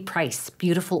Daphne Price,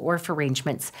 beautiful Orff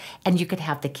arrangements. And you could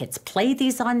have the kids play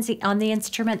these on the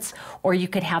instruments, or you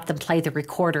could have them play the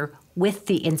recorder with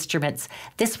the instruments.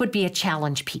 This would be a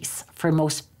challenge piece for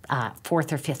most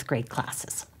 4th or 5th grade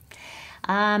classes.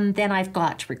 Then I've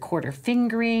got recorder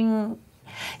fingering.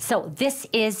 So this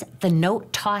is the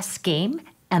note toss game,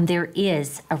 and there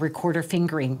is a recorder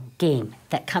fingering game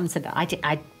that comes in.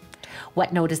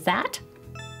 What note is that?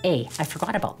 A. I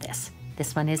forgot about this.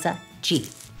 This one is a G.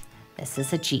 This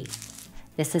is a G.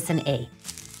 This is an A.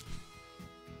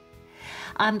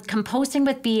 Composing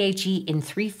with BAG in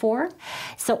 3/4.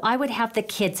 So I would have the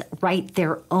kids write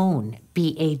their own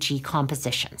BAG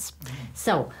compositions.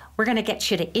 So we're going to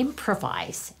get you to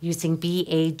improvise using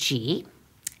BAG,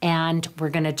 and we're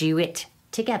going to do it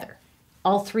together.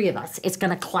 All 3 of us. It's going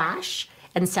to clash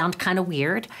and sound kind of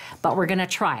weird, but we're going to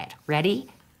try it. Ready?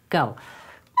 Go.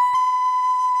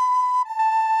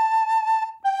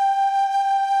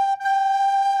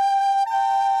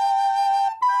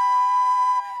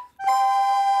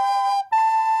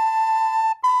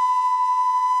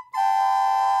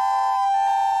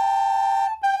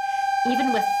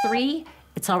 Even with 3,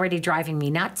 it's already driving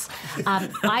me nuts.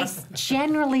 I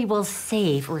generally will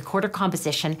save recorder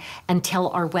composition until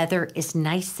our weather is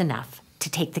nice enough to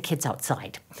take the kids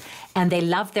outside. And they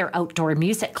love their outdoor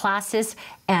music classes,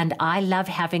 and I love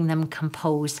having them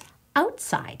compose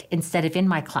outside instead of in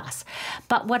my class.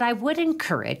 But what I would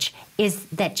encourage is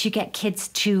that you get kids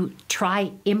to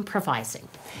try improvising.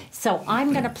 So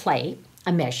I'm going to play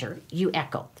a measure, you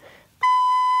echo.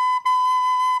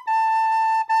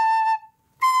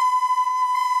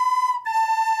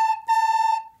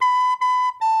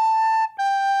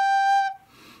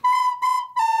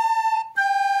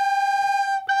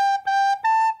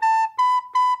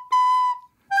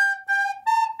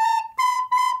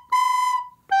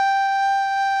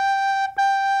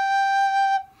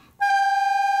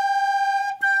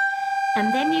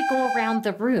 And then you go around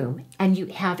the room and you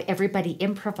have everybody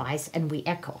improvise and we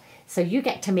echo. So you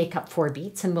get to make up 4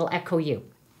 beats and we'll echo you.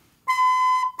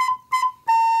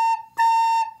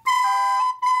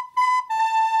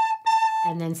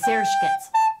 And then Serge gets.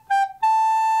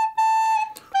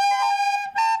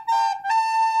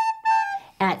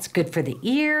 It's good for the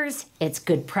ears, it's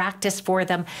good practice for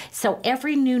them. So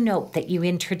every new note that you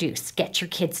introduce, get your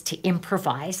kids to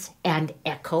improvise and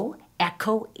echo,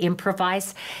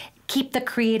 improvise. Keep the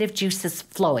creative juices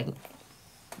flowing.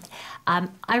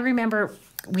 I remember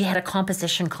we had a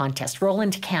composition contest.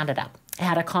 Roland Canada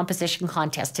had a composition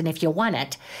contest, and if you won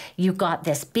it, you got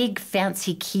this big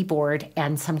fancy keyboard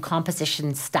and some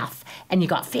composition stuff, and you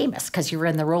got famous because you were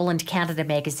in the Roland Canada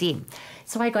magazine.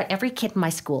 So I got every kid in my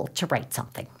school to write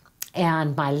something,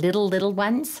 and my little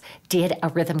ones did a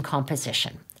rhythm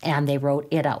composition, and they wrote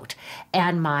it out.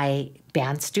 And my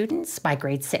band students, my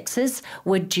grade 6s,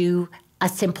 would do a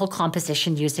simple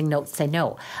composition using notes they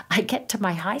know. I get to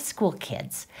my high school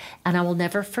kids, and I will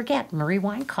never forget Murray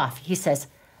Weinkoff. He says,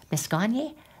 Miss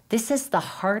Gagne, this is the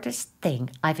hardest thing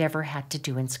I've ever had to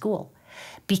do in school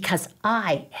because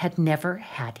I had never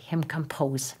had him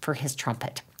compose for his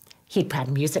trumpet. He'd had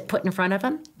music put in front of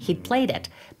him, he'd played it,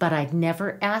 but I'd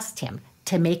never asked him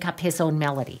to make up his own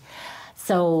melody.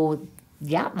 So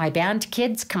yeah, my band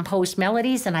kids composed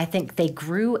melodies, and I think they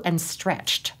grew and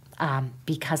stretched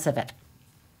because of it.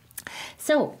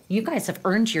 So you guys have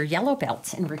earned your yellow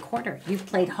belts in recorder. You've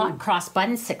played hot cross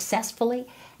buns successfully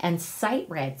and sight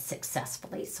read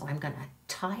successfully. So I'm going to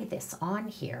tie this on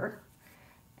here.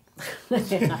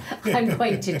 I'm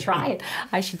going to try it.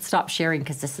 I should stop sharing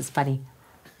because this is funny.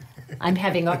 I'm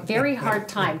having a very hard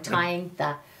time tying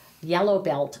the yellow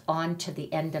belt onto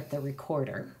the end of the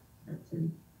recorder.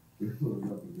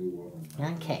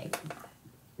 Okay.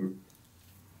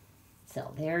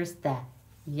 So there's the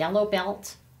yellow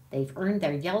belt. They've earned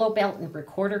their yellow belt in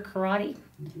recorder karate.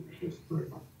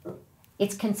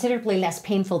 It's considerably less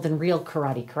painful than real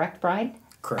karate, correct, Brian?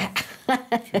 Correct.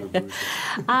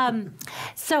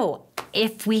 So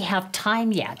if we have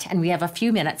time yet, and we have a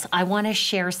few minutes, I want to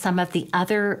share some of the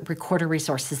other recorder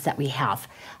resources that we have,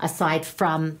 aside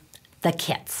from the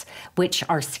kits, which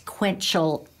are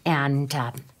sequential and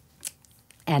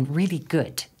really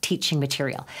good teaching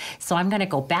material. So I'm going to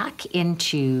go back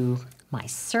into my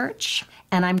search,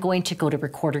 and I'm going to go to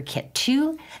Recorder Kit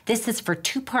 2. This is for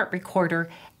 2-part recorder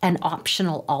and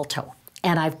optional alto.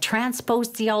 And I've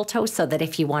transposed the alto so that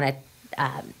if you want to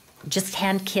just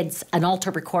hand kids an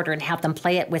alto recorder and have them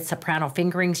play it with soprano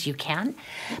fingerings, you can.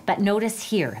 But notice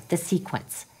here, the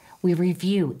sequence. We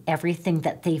review everything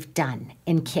that they've done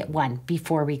in Kit 1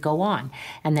 before we go on.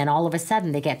 And then all of a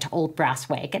sudden they get to Old Brass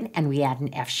Wagon and we add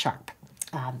an F sharp.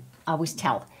 I always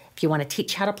tell, if you want to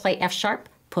teach how to play F sharp,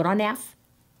 put on F,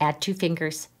 add 2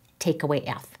 fingers, take away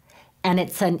F. And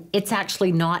it's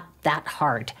actually not that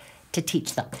hard to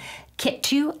teach them. Kit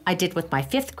 2 I did with my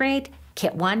 5th grade.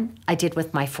 Kit 1 I did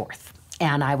with my 4th.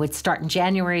 And I would start in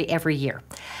January every year.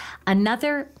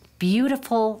 Another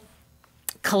beautiful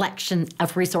collection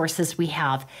of resources we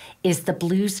have is the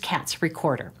Blues Cats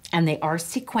recorder, and they are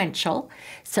sequential.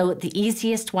 So the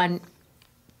easiest one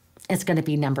is going to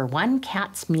be number 1,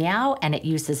 Cats Meow, and it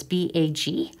uses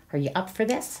BAG. Are you up for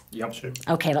this? Yep. Sure.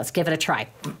 Okay, let's give it a try.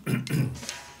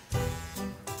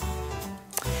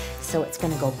 So it's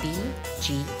going to go B,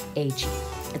 G, A, G.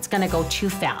 It's going to go too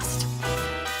fast.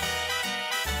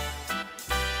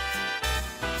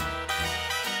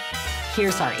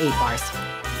 Here's our 8 bars.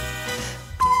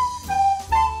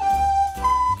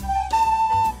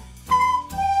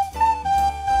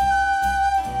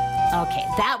 Okay,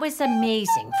 that was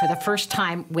amazing for the first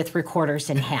time with recorders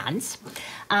in hands.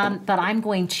 But I'm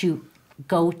going to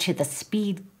go to the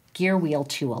speed gear wheel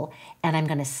tool and I'm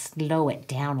going to slow it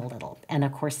down a little. And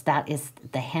of course, that is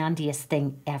the handiest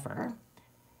thing ever.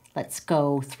 Let's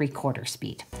go 3/4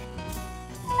 speed.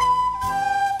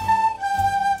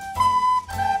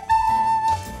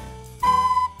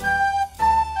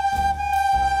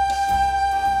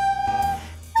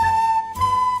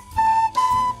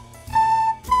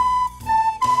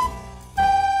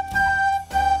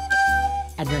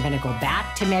 And we're going to go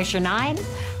back to measure 9.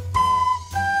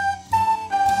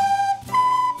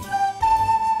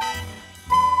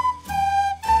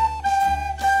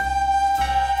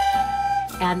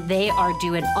 And they are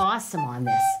doing awesome on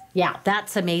this. Yeah,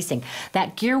 that's amazing.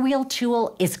 That gear wheel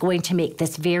tool is going to make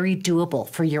this very doable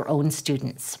for your own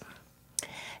students.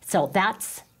 So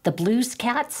that's the Blues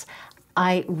Cats.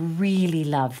 I really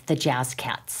love the Jazz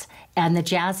Cats. And the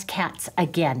Jazz Cats,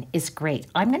 again, is great.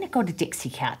 I'm going to go to Dixie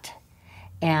Cat.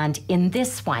 And in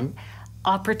this one,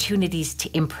 opportunities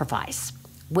to improvise,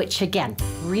 which again,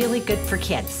 really good for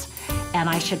kids. And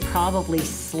I should probably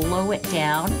slow it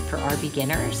down for our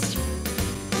beginners.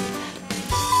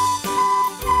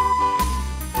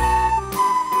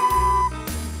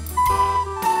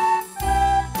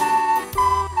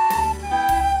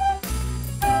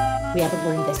 We haven't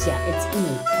learned this yet, it's E.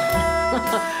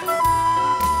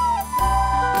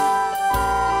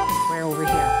 We're over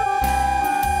here.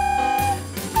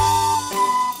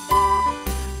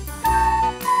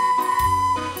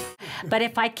 But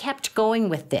if I kept going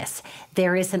with this,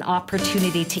 there is an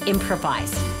opportunity to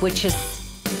improvise, which is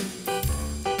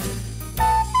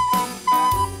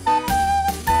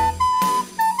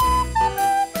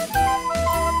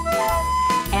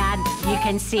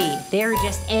can see they're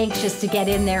just anxious to get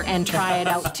in there and try it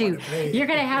out too. You're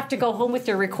going to have to go home with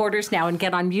your recorders now and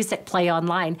get on Musicplay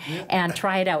online and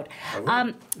try it out.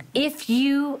 If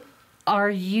you are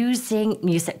using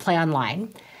Musicplay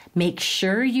online, make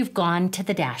sure you've gone to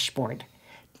the dashboard,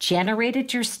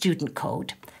 generated your student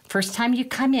code. First time you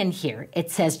come in here,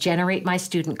 it says generate my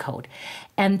student code.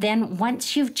 And then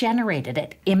once you've generated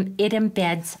it, it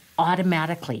embeds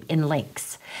automatically in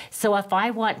links. So if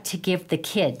I want to give the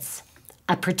kids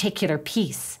a particular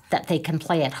piece that they can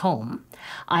play at home,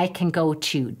 I can go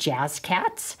to Jazz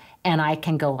Cats and I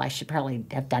can go, I should probably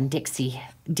have done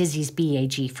Dizzy's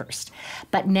BAG first.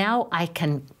 But now I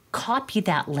can copy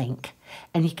that link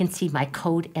and you can see my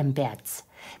code embeds.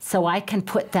 So I can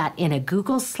put that in a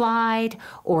Google slide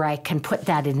or I can put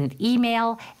that in an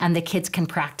email and the kids can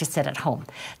practice it at home.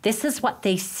 This is what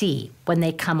they see when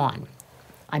they come on.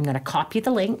 I'm going to copy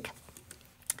the link.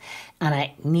 And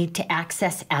I need to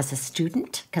access as a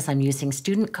student because I'm using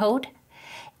student code.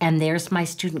 And there's my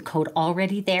student code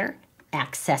already there.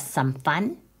 Access some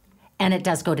fun. And it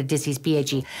does go to Dizzy's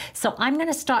BAG. So I'm going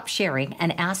to stop sharing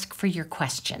and ask for your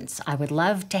questions. I would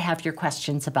love to have your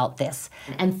questions about this.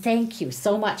 And thank you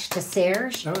so much to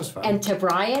Serge and to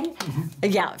Brian.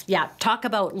 Yeah. Talk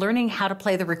about learning how to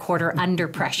play the recorder under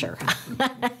pressure.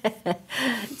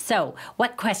 So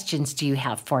what questions do you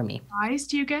have for me? Tries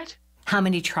do you get? How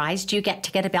many tries do you get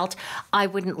to get a belt? I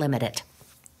wouldn't limit it.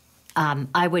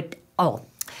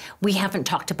 We haven't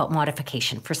talked about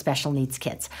modification for special needs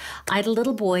kids. I had a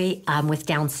little boy with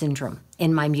Down syndrome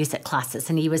in my music classes,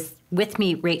 and he was with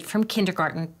me right from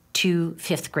kindergarten to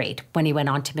 5th grade when he went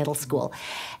on to middle school.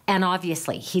 And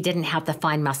obviously, he didn't have the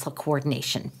fine muscle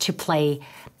coordination to play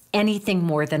anything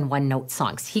more than one-note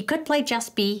songs. He could play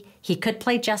just B, he could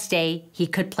play just A, he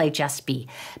could play just B,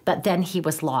 but then he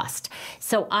was lost.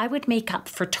 So I would make up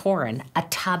for Torin a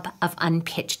tub of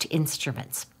unpitched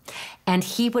instruments. And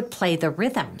he would play the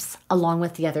rhythms along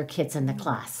with the other kids in the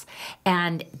class.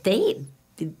 And the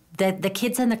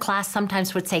kids in the class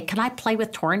sometimes would say, "Can I play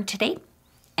with Torin today?"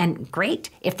 And great,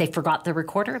 if they forgot the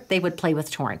recorder, they would play with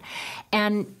Torin.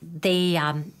 And they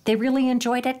really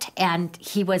enjoyed it, and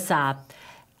he was a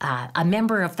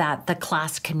member of the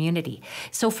class community.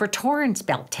 So for Torin's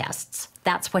belt tests,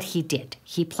 that's what he did.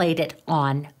 He played it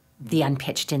on the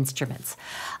unpitched instruments.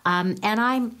 And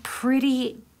I'm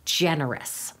pretty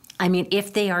generous. I mean,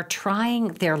 if they are trying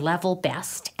their level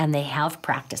best and they have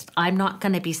practiced, I'm not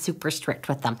going to be super strict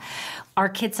with them. Our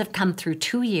kids have come through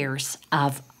 2 years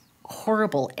of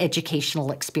horrible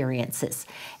educational experiences,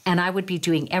 and I would be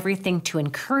doing everything to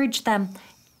encourage them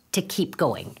to keep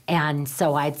going. And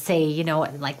so I'd say, you know,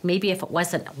 like maybe if it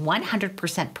wasn't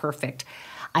 100% perfect,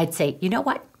 I'd say, you know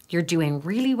what? You're doing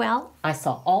really well. I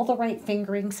saw all the right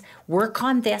fingerings. Work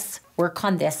on this, work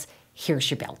on this.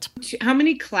 Here's your belt. How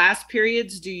many class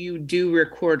periods do you do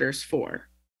recorders for?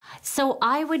 So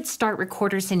I would start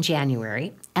recorders in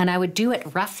January, and I would do it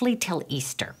roughly till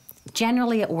Easter.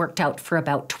 Generally, it worked out for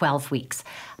about 12 weeks.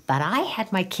 But I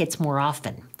had my kids more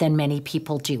often than many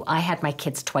people do. I had my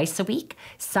kids twice a week.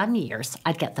 Some years,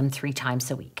 I'd get them 3 times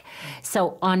a week.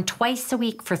 So on twice a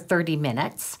week for 30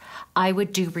 minutes, I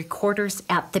would do recorders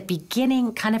at the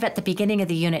beginning, kind of at the beginning of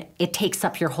the unit. It takes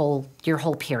up your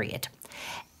whole period.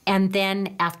 And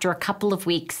then after a couple of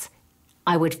weeks,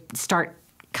 I would start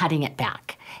cutting it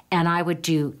back. And I would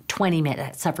do 20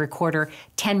 minutes of recorder,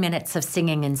 10 minutes of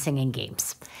singing and singing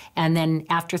games. And then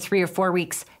after 3 or 4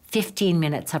 weeks, 15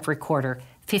 minutes of recorder,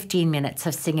 15 minutes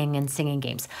of singing and singing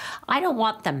games. I don't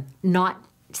want them not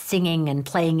singing and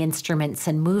playing instruments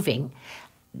and moving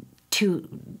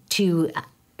to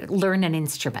learn an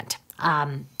instrument.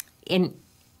 In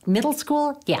middle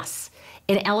school, yes.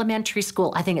 In elementary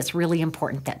school, I think it's really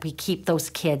important that we keep those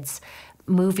kids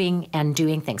moving and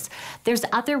doing things. There's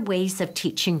other ways of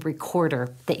teaching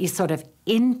recorder that you sort of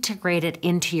integrate it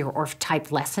into your ORF-type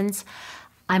lessons.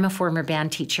 I'm a former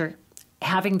band teacher.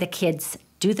 Having the kids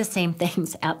do the same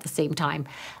things at the same time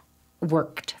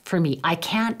worked for me. I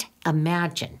can't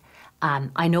imagine.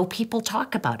 I know people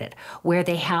talk about it, where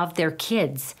they have their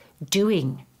kids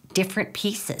doing different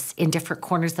pieces in different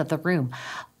corners of the room.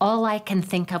 All I can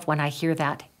think of when I hear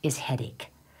that is headache.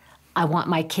 I want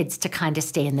my kids to kind of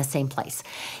stay in the same place.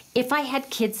 If I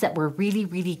had kids that were really,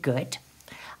 really good,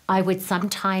 I would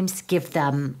sometimes give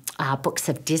them books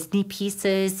of Disney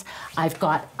pieces. I've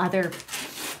got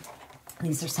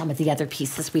these are some of the other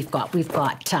pieces we've got. We've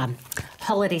got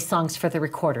holiday songs for the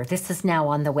recorder. This is now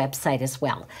on the website as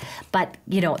well. But,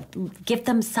 you know, give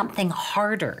them something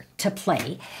harder to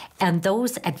play. And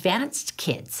those advanced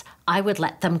kids, I would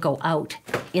let them go out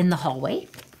in the hallway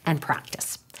and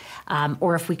practice.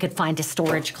 Or if we could find a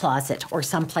storage closet or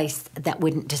someplace that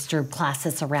wouldn't disturb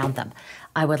classes around them,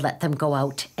 I would let them go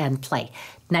out and play.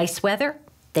 Nice weather,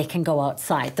 they can go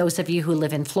outside. Those of you who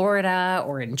live in Florida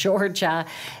or in Georgia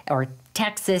or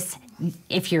Texas,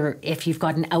 if you've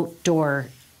got an outdoor,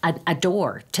 a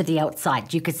door to the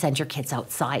outside, you could send your kids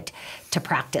outside to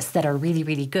practice that are really,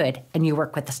 really good, and you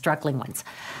work with the struggling ones.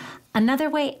 Another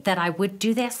way that I would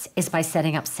do this is by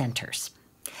setting up centers.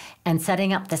 And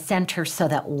setting up the center so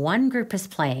that one group is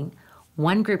playing,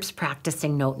 one group's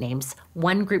practicing note names,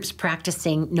 one group's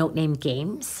practicing note name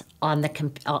games on the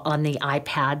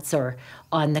iPads or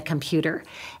on the computer,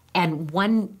 and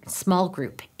one small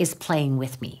group is playing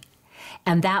with me.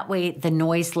 And that way the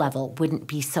noise level wouldn't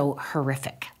be so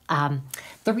horrific.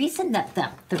 The reason that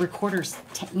the recorders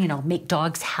make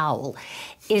dogs howl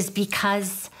is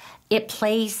because it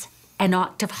plays an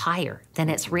octave higher than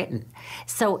it's written.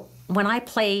 So when I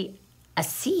play a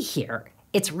C here,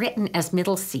 it's written as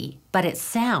middle C, but it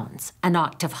sounds an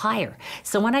octave higher.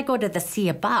 So when I go to the C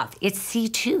above, it's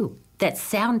C2 that's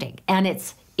sounding, and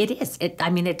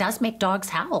it does make dogs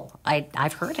howl.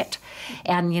 I've heard it.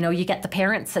 And, you get the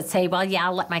parents that say, well, yeah,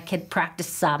 I'll let my kid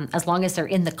practice as long as they're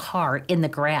in the car, in the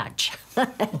garage.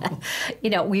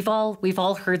 We've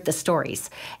all heard the stories.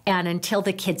 And until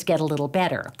the kids get a little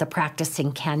better, the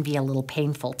practicing can be a little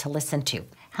painful to listen to.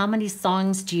 How many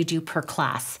songs do you do per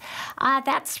class?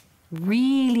 That's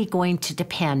really going to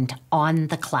depend on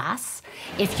the class.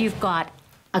 If you've got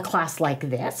a class like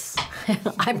this,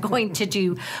 I'm going to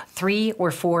do 3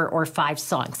 or 4 or 5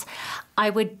 songs. I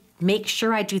would make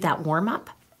sure I do that warm-up.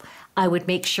 I would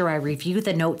make sure I review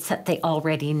the notes that they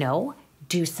already know.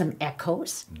 do some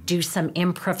echoes, do some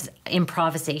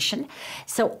improvisation.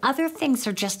 So other things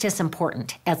are just as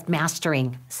important as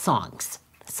mastering songs.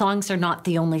 Songs are not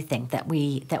the only thing that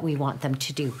we want them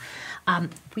to do.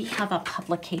 We have a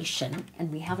publication,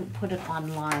 and we haven't put it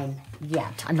online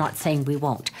yet. I'm not saying we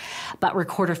won't, but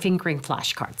recorder fingering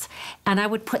flashcards. And I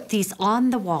would put these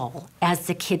on the wall as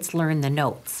the kids learn the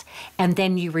notes. And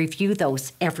then you review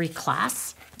those every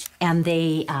class, and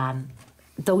they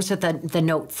those are the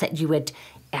notes that you would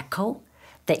echo,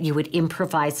 that you would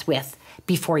improvise with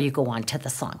before you go on to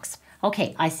the songs.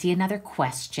 Okay, I see another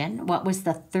question. What was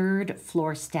the third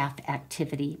floor staff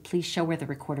activity? Please show where the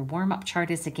recorder warm-up chart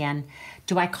is again.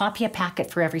 Do I copy a packet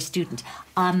for every student?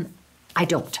 I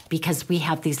don't, because we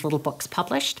have these little books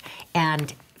published,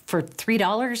 and for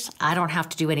 $3, I don't have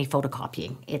to do any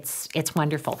photocopying. It's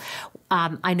wonderful.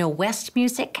 I know West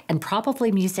Music and probably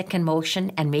Music in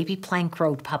Motion and maybe Plank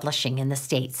Road Publishing in the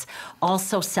States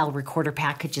also sell recorder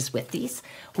packages with these.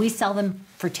 We sell them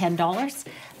for $10.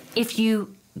 If your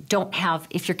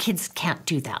kids can't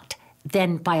do that,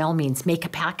 then by all means, make a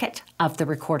packet of the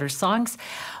recorder songs.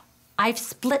 I've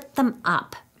split them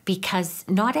up because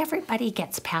not everybody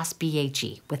gets past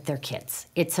BAG with their kids.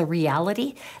 It's a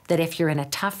reality that if you're in a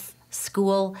tough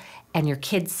school and your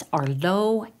kids are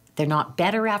low, they're not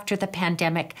better after the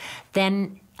pandemic,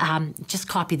 then just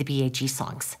copy the BAG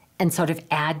songs and sort of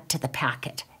add to the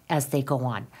packet as they go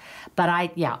on. But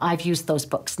I've used those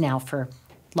books now for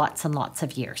lots and lots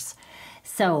of years.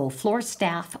 So floor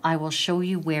staff, I will show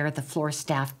you where the floor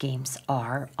staff games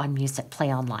are on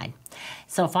Musicplay Online.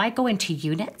 So if I go into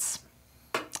units,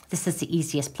 this is the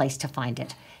easiest place to find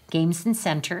it. Games and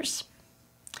centers,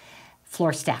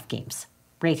 floor staff games,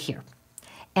 right here.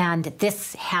 And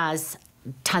this has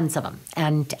tons of them.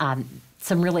 And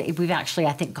we've actually,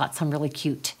 I think, got some really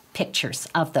cute pictures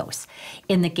of those.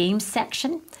 In the games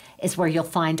section is where you'll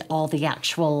find all the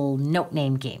actual note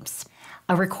name games.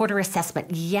 A recorder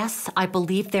assessment, yes, I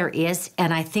believe there is,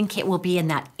 and I think it will be in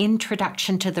that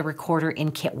introduction to the recorder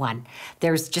in Kit 1.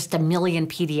 There's just a million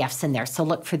PDFs in there, so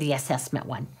look for the assessment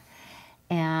one.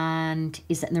 And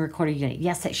is it in the recorder unit?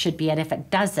 Yes, it should be, and if it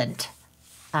doesn't,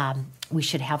 we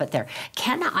should have it there.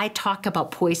 Can I talk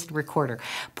about Poison Recorder?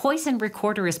 Poison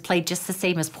Recorder is played just the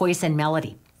same as Poison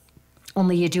Melody,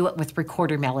 only you do it with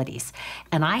recorder melodies.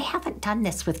 And I haven't done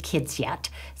this with kids yet,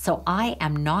 so I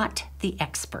am not the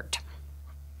expert.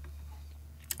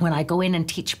 When I go in and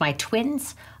teach my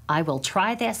twins, I will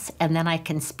try this, and then I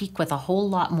can speak with a whole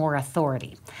lot more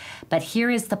authority. But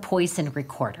here is the Poison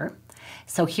Recorder.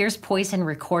 So here's Poison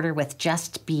Recorder with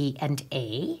just B and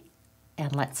A.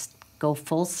 And let's go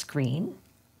full screen.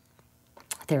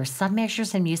 There are some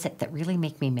measures in music that really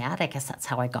make me mad. I guess that's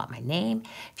how I got my name.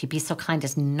 If you'd be so kind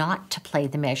as not to play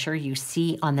the measure you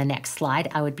see on the next slide,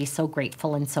 I would be so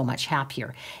grateful and so much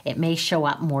happier. It may show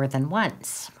up more than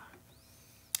once.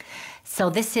 So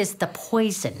this is the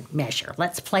poison measure.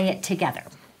 Let's play it together.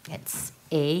 It's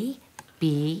A,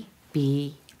 B,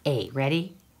 B, A.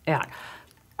 Ready? Yeah.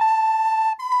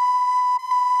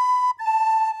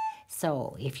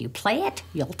 So if you play it,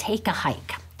 you'll take a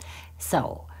hike.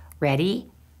 So ready,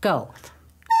 go.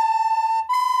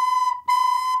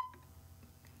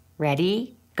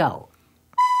 Ready, go.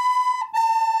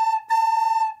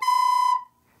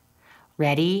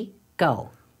 Ready, go.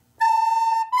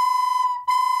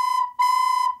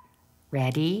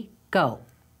 Ready, go.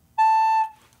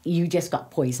 You just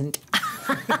got poisoned.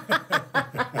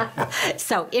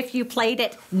 So if you played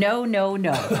it, no, no,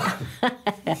 no.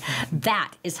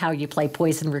 That is how you play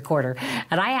Poison Recorder.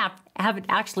 And I haven't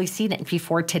actually seen it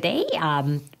before today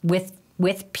with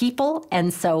people.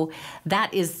 And so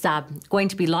that is going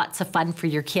to be lots of fun for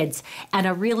your kids and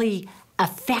a really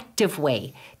effective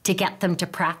way to get them to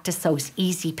practice those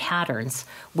easy patterns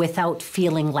without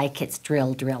feeling like it's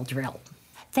drill, drill, drill.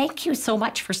 Thank you so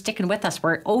much for sticking with us.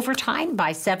 We're over time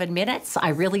by 7 minutes.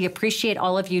 I really appreciate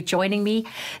all of you joining me.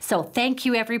 So thank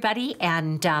you, everybody.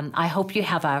 And I hope you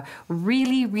have a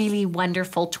really, really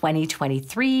wonderful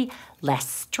 2023. Less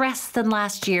stress than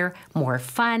last year, more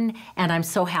fun. And I'm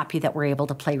so happy that we're able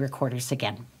to play recorders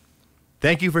again.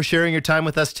 Thank you for sharing your time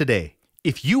with us today.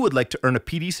 If you would like to earn a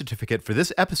PD certificate for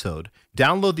this episode,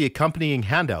 download the accompanying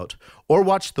handout, or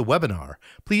watch the webinar,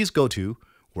 please go to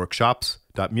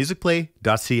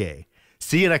workshops.musicplay.ca.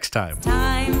 See you next time.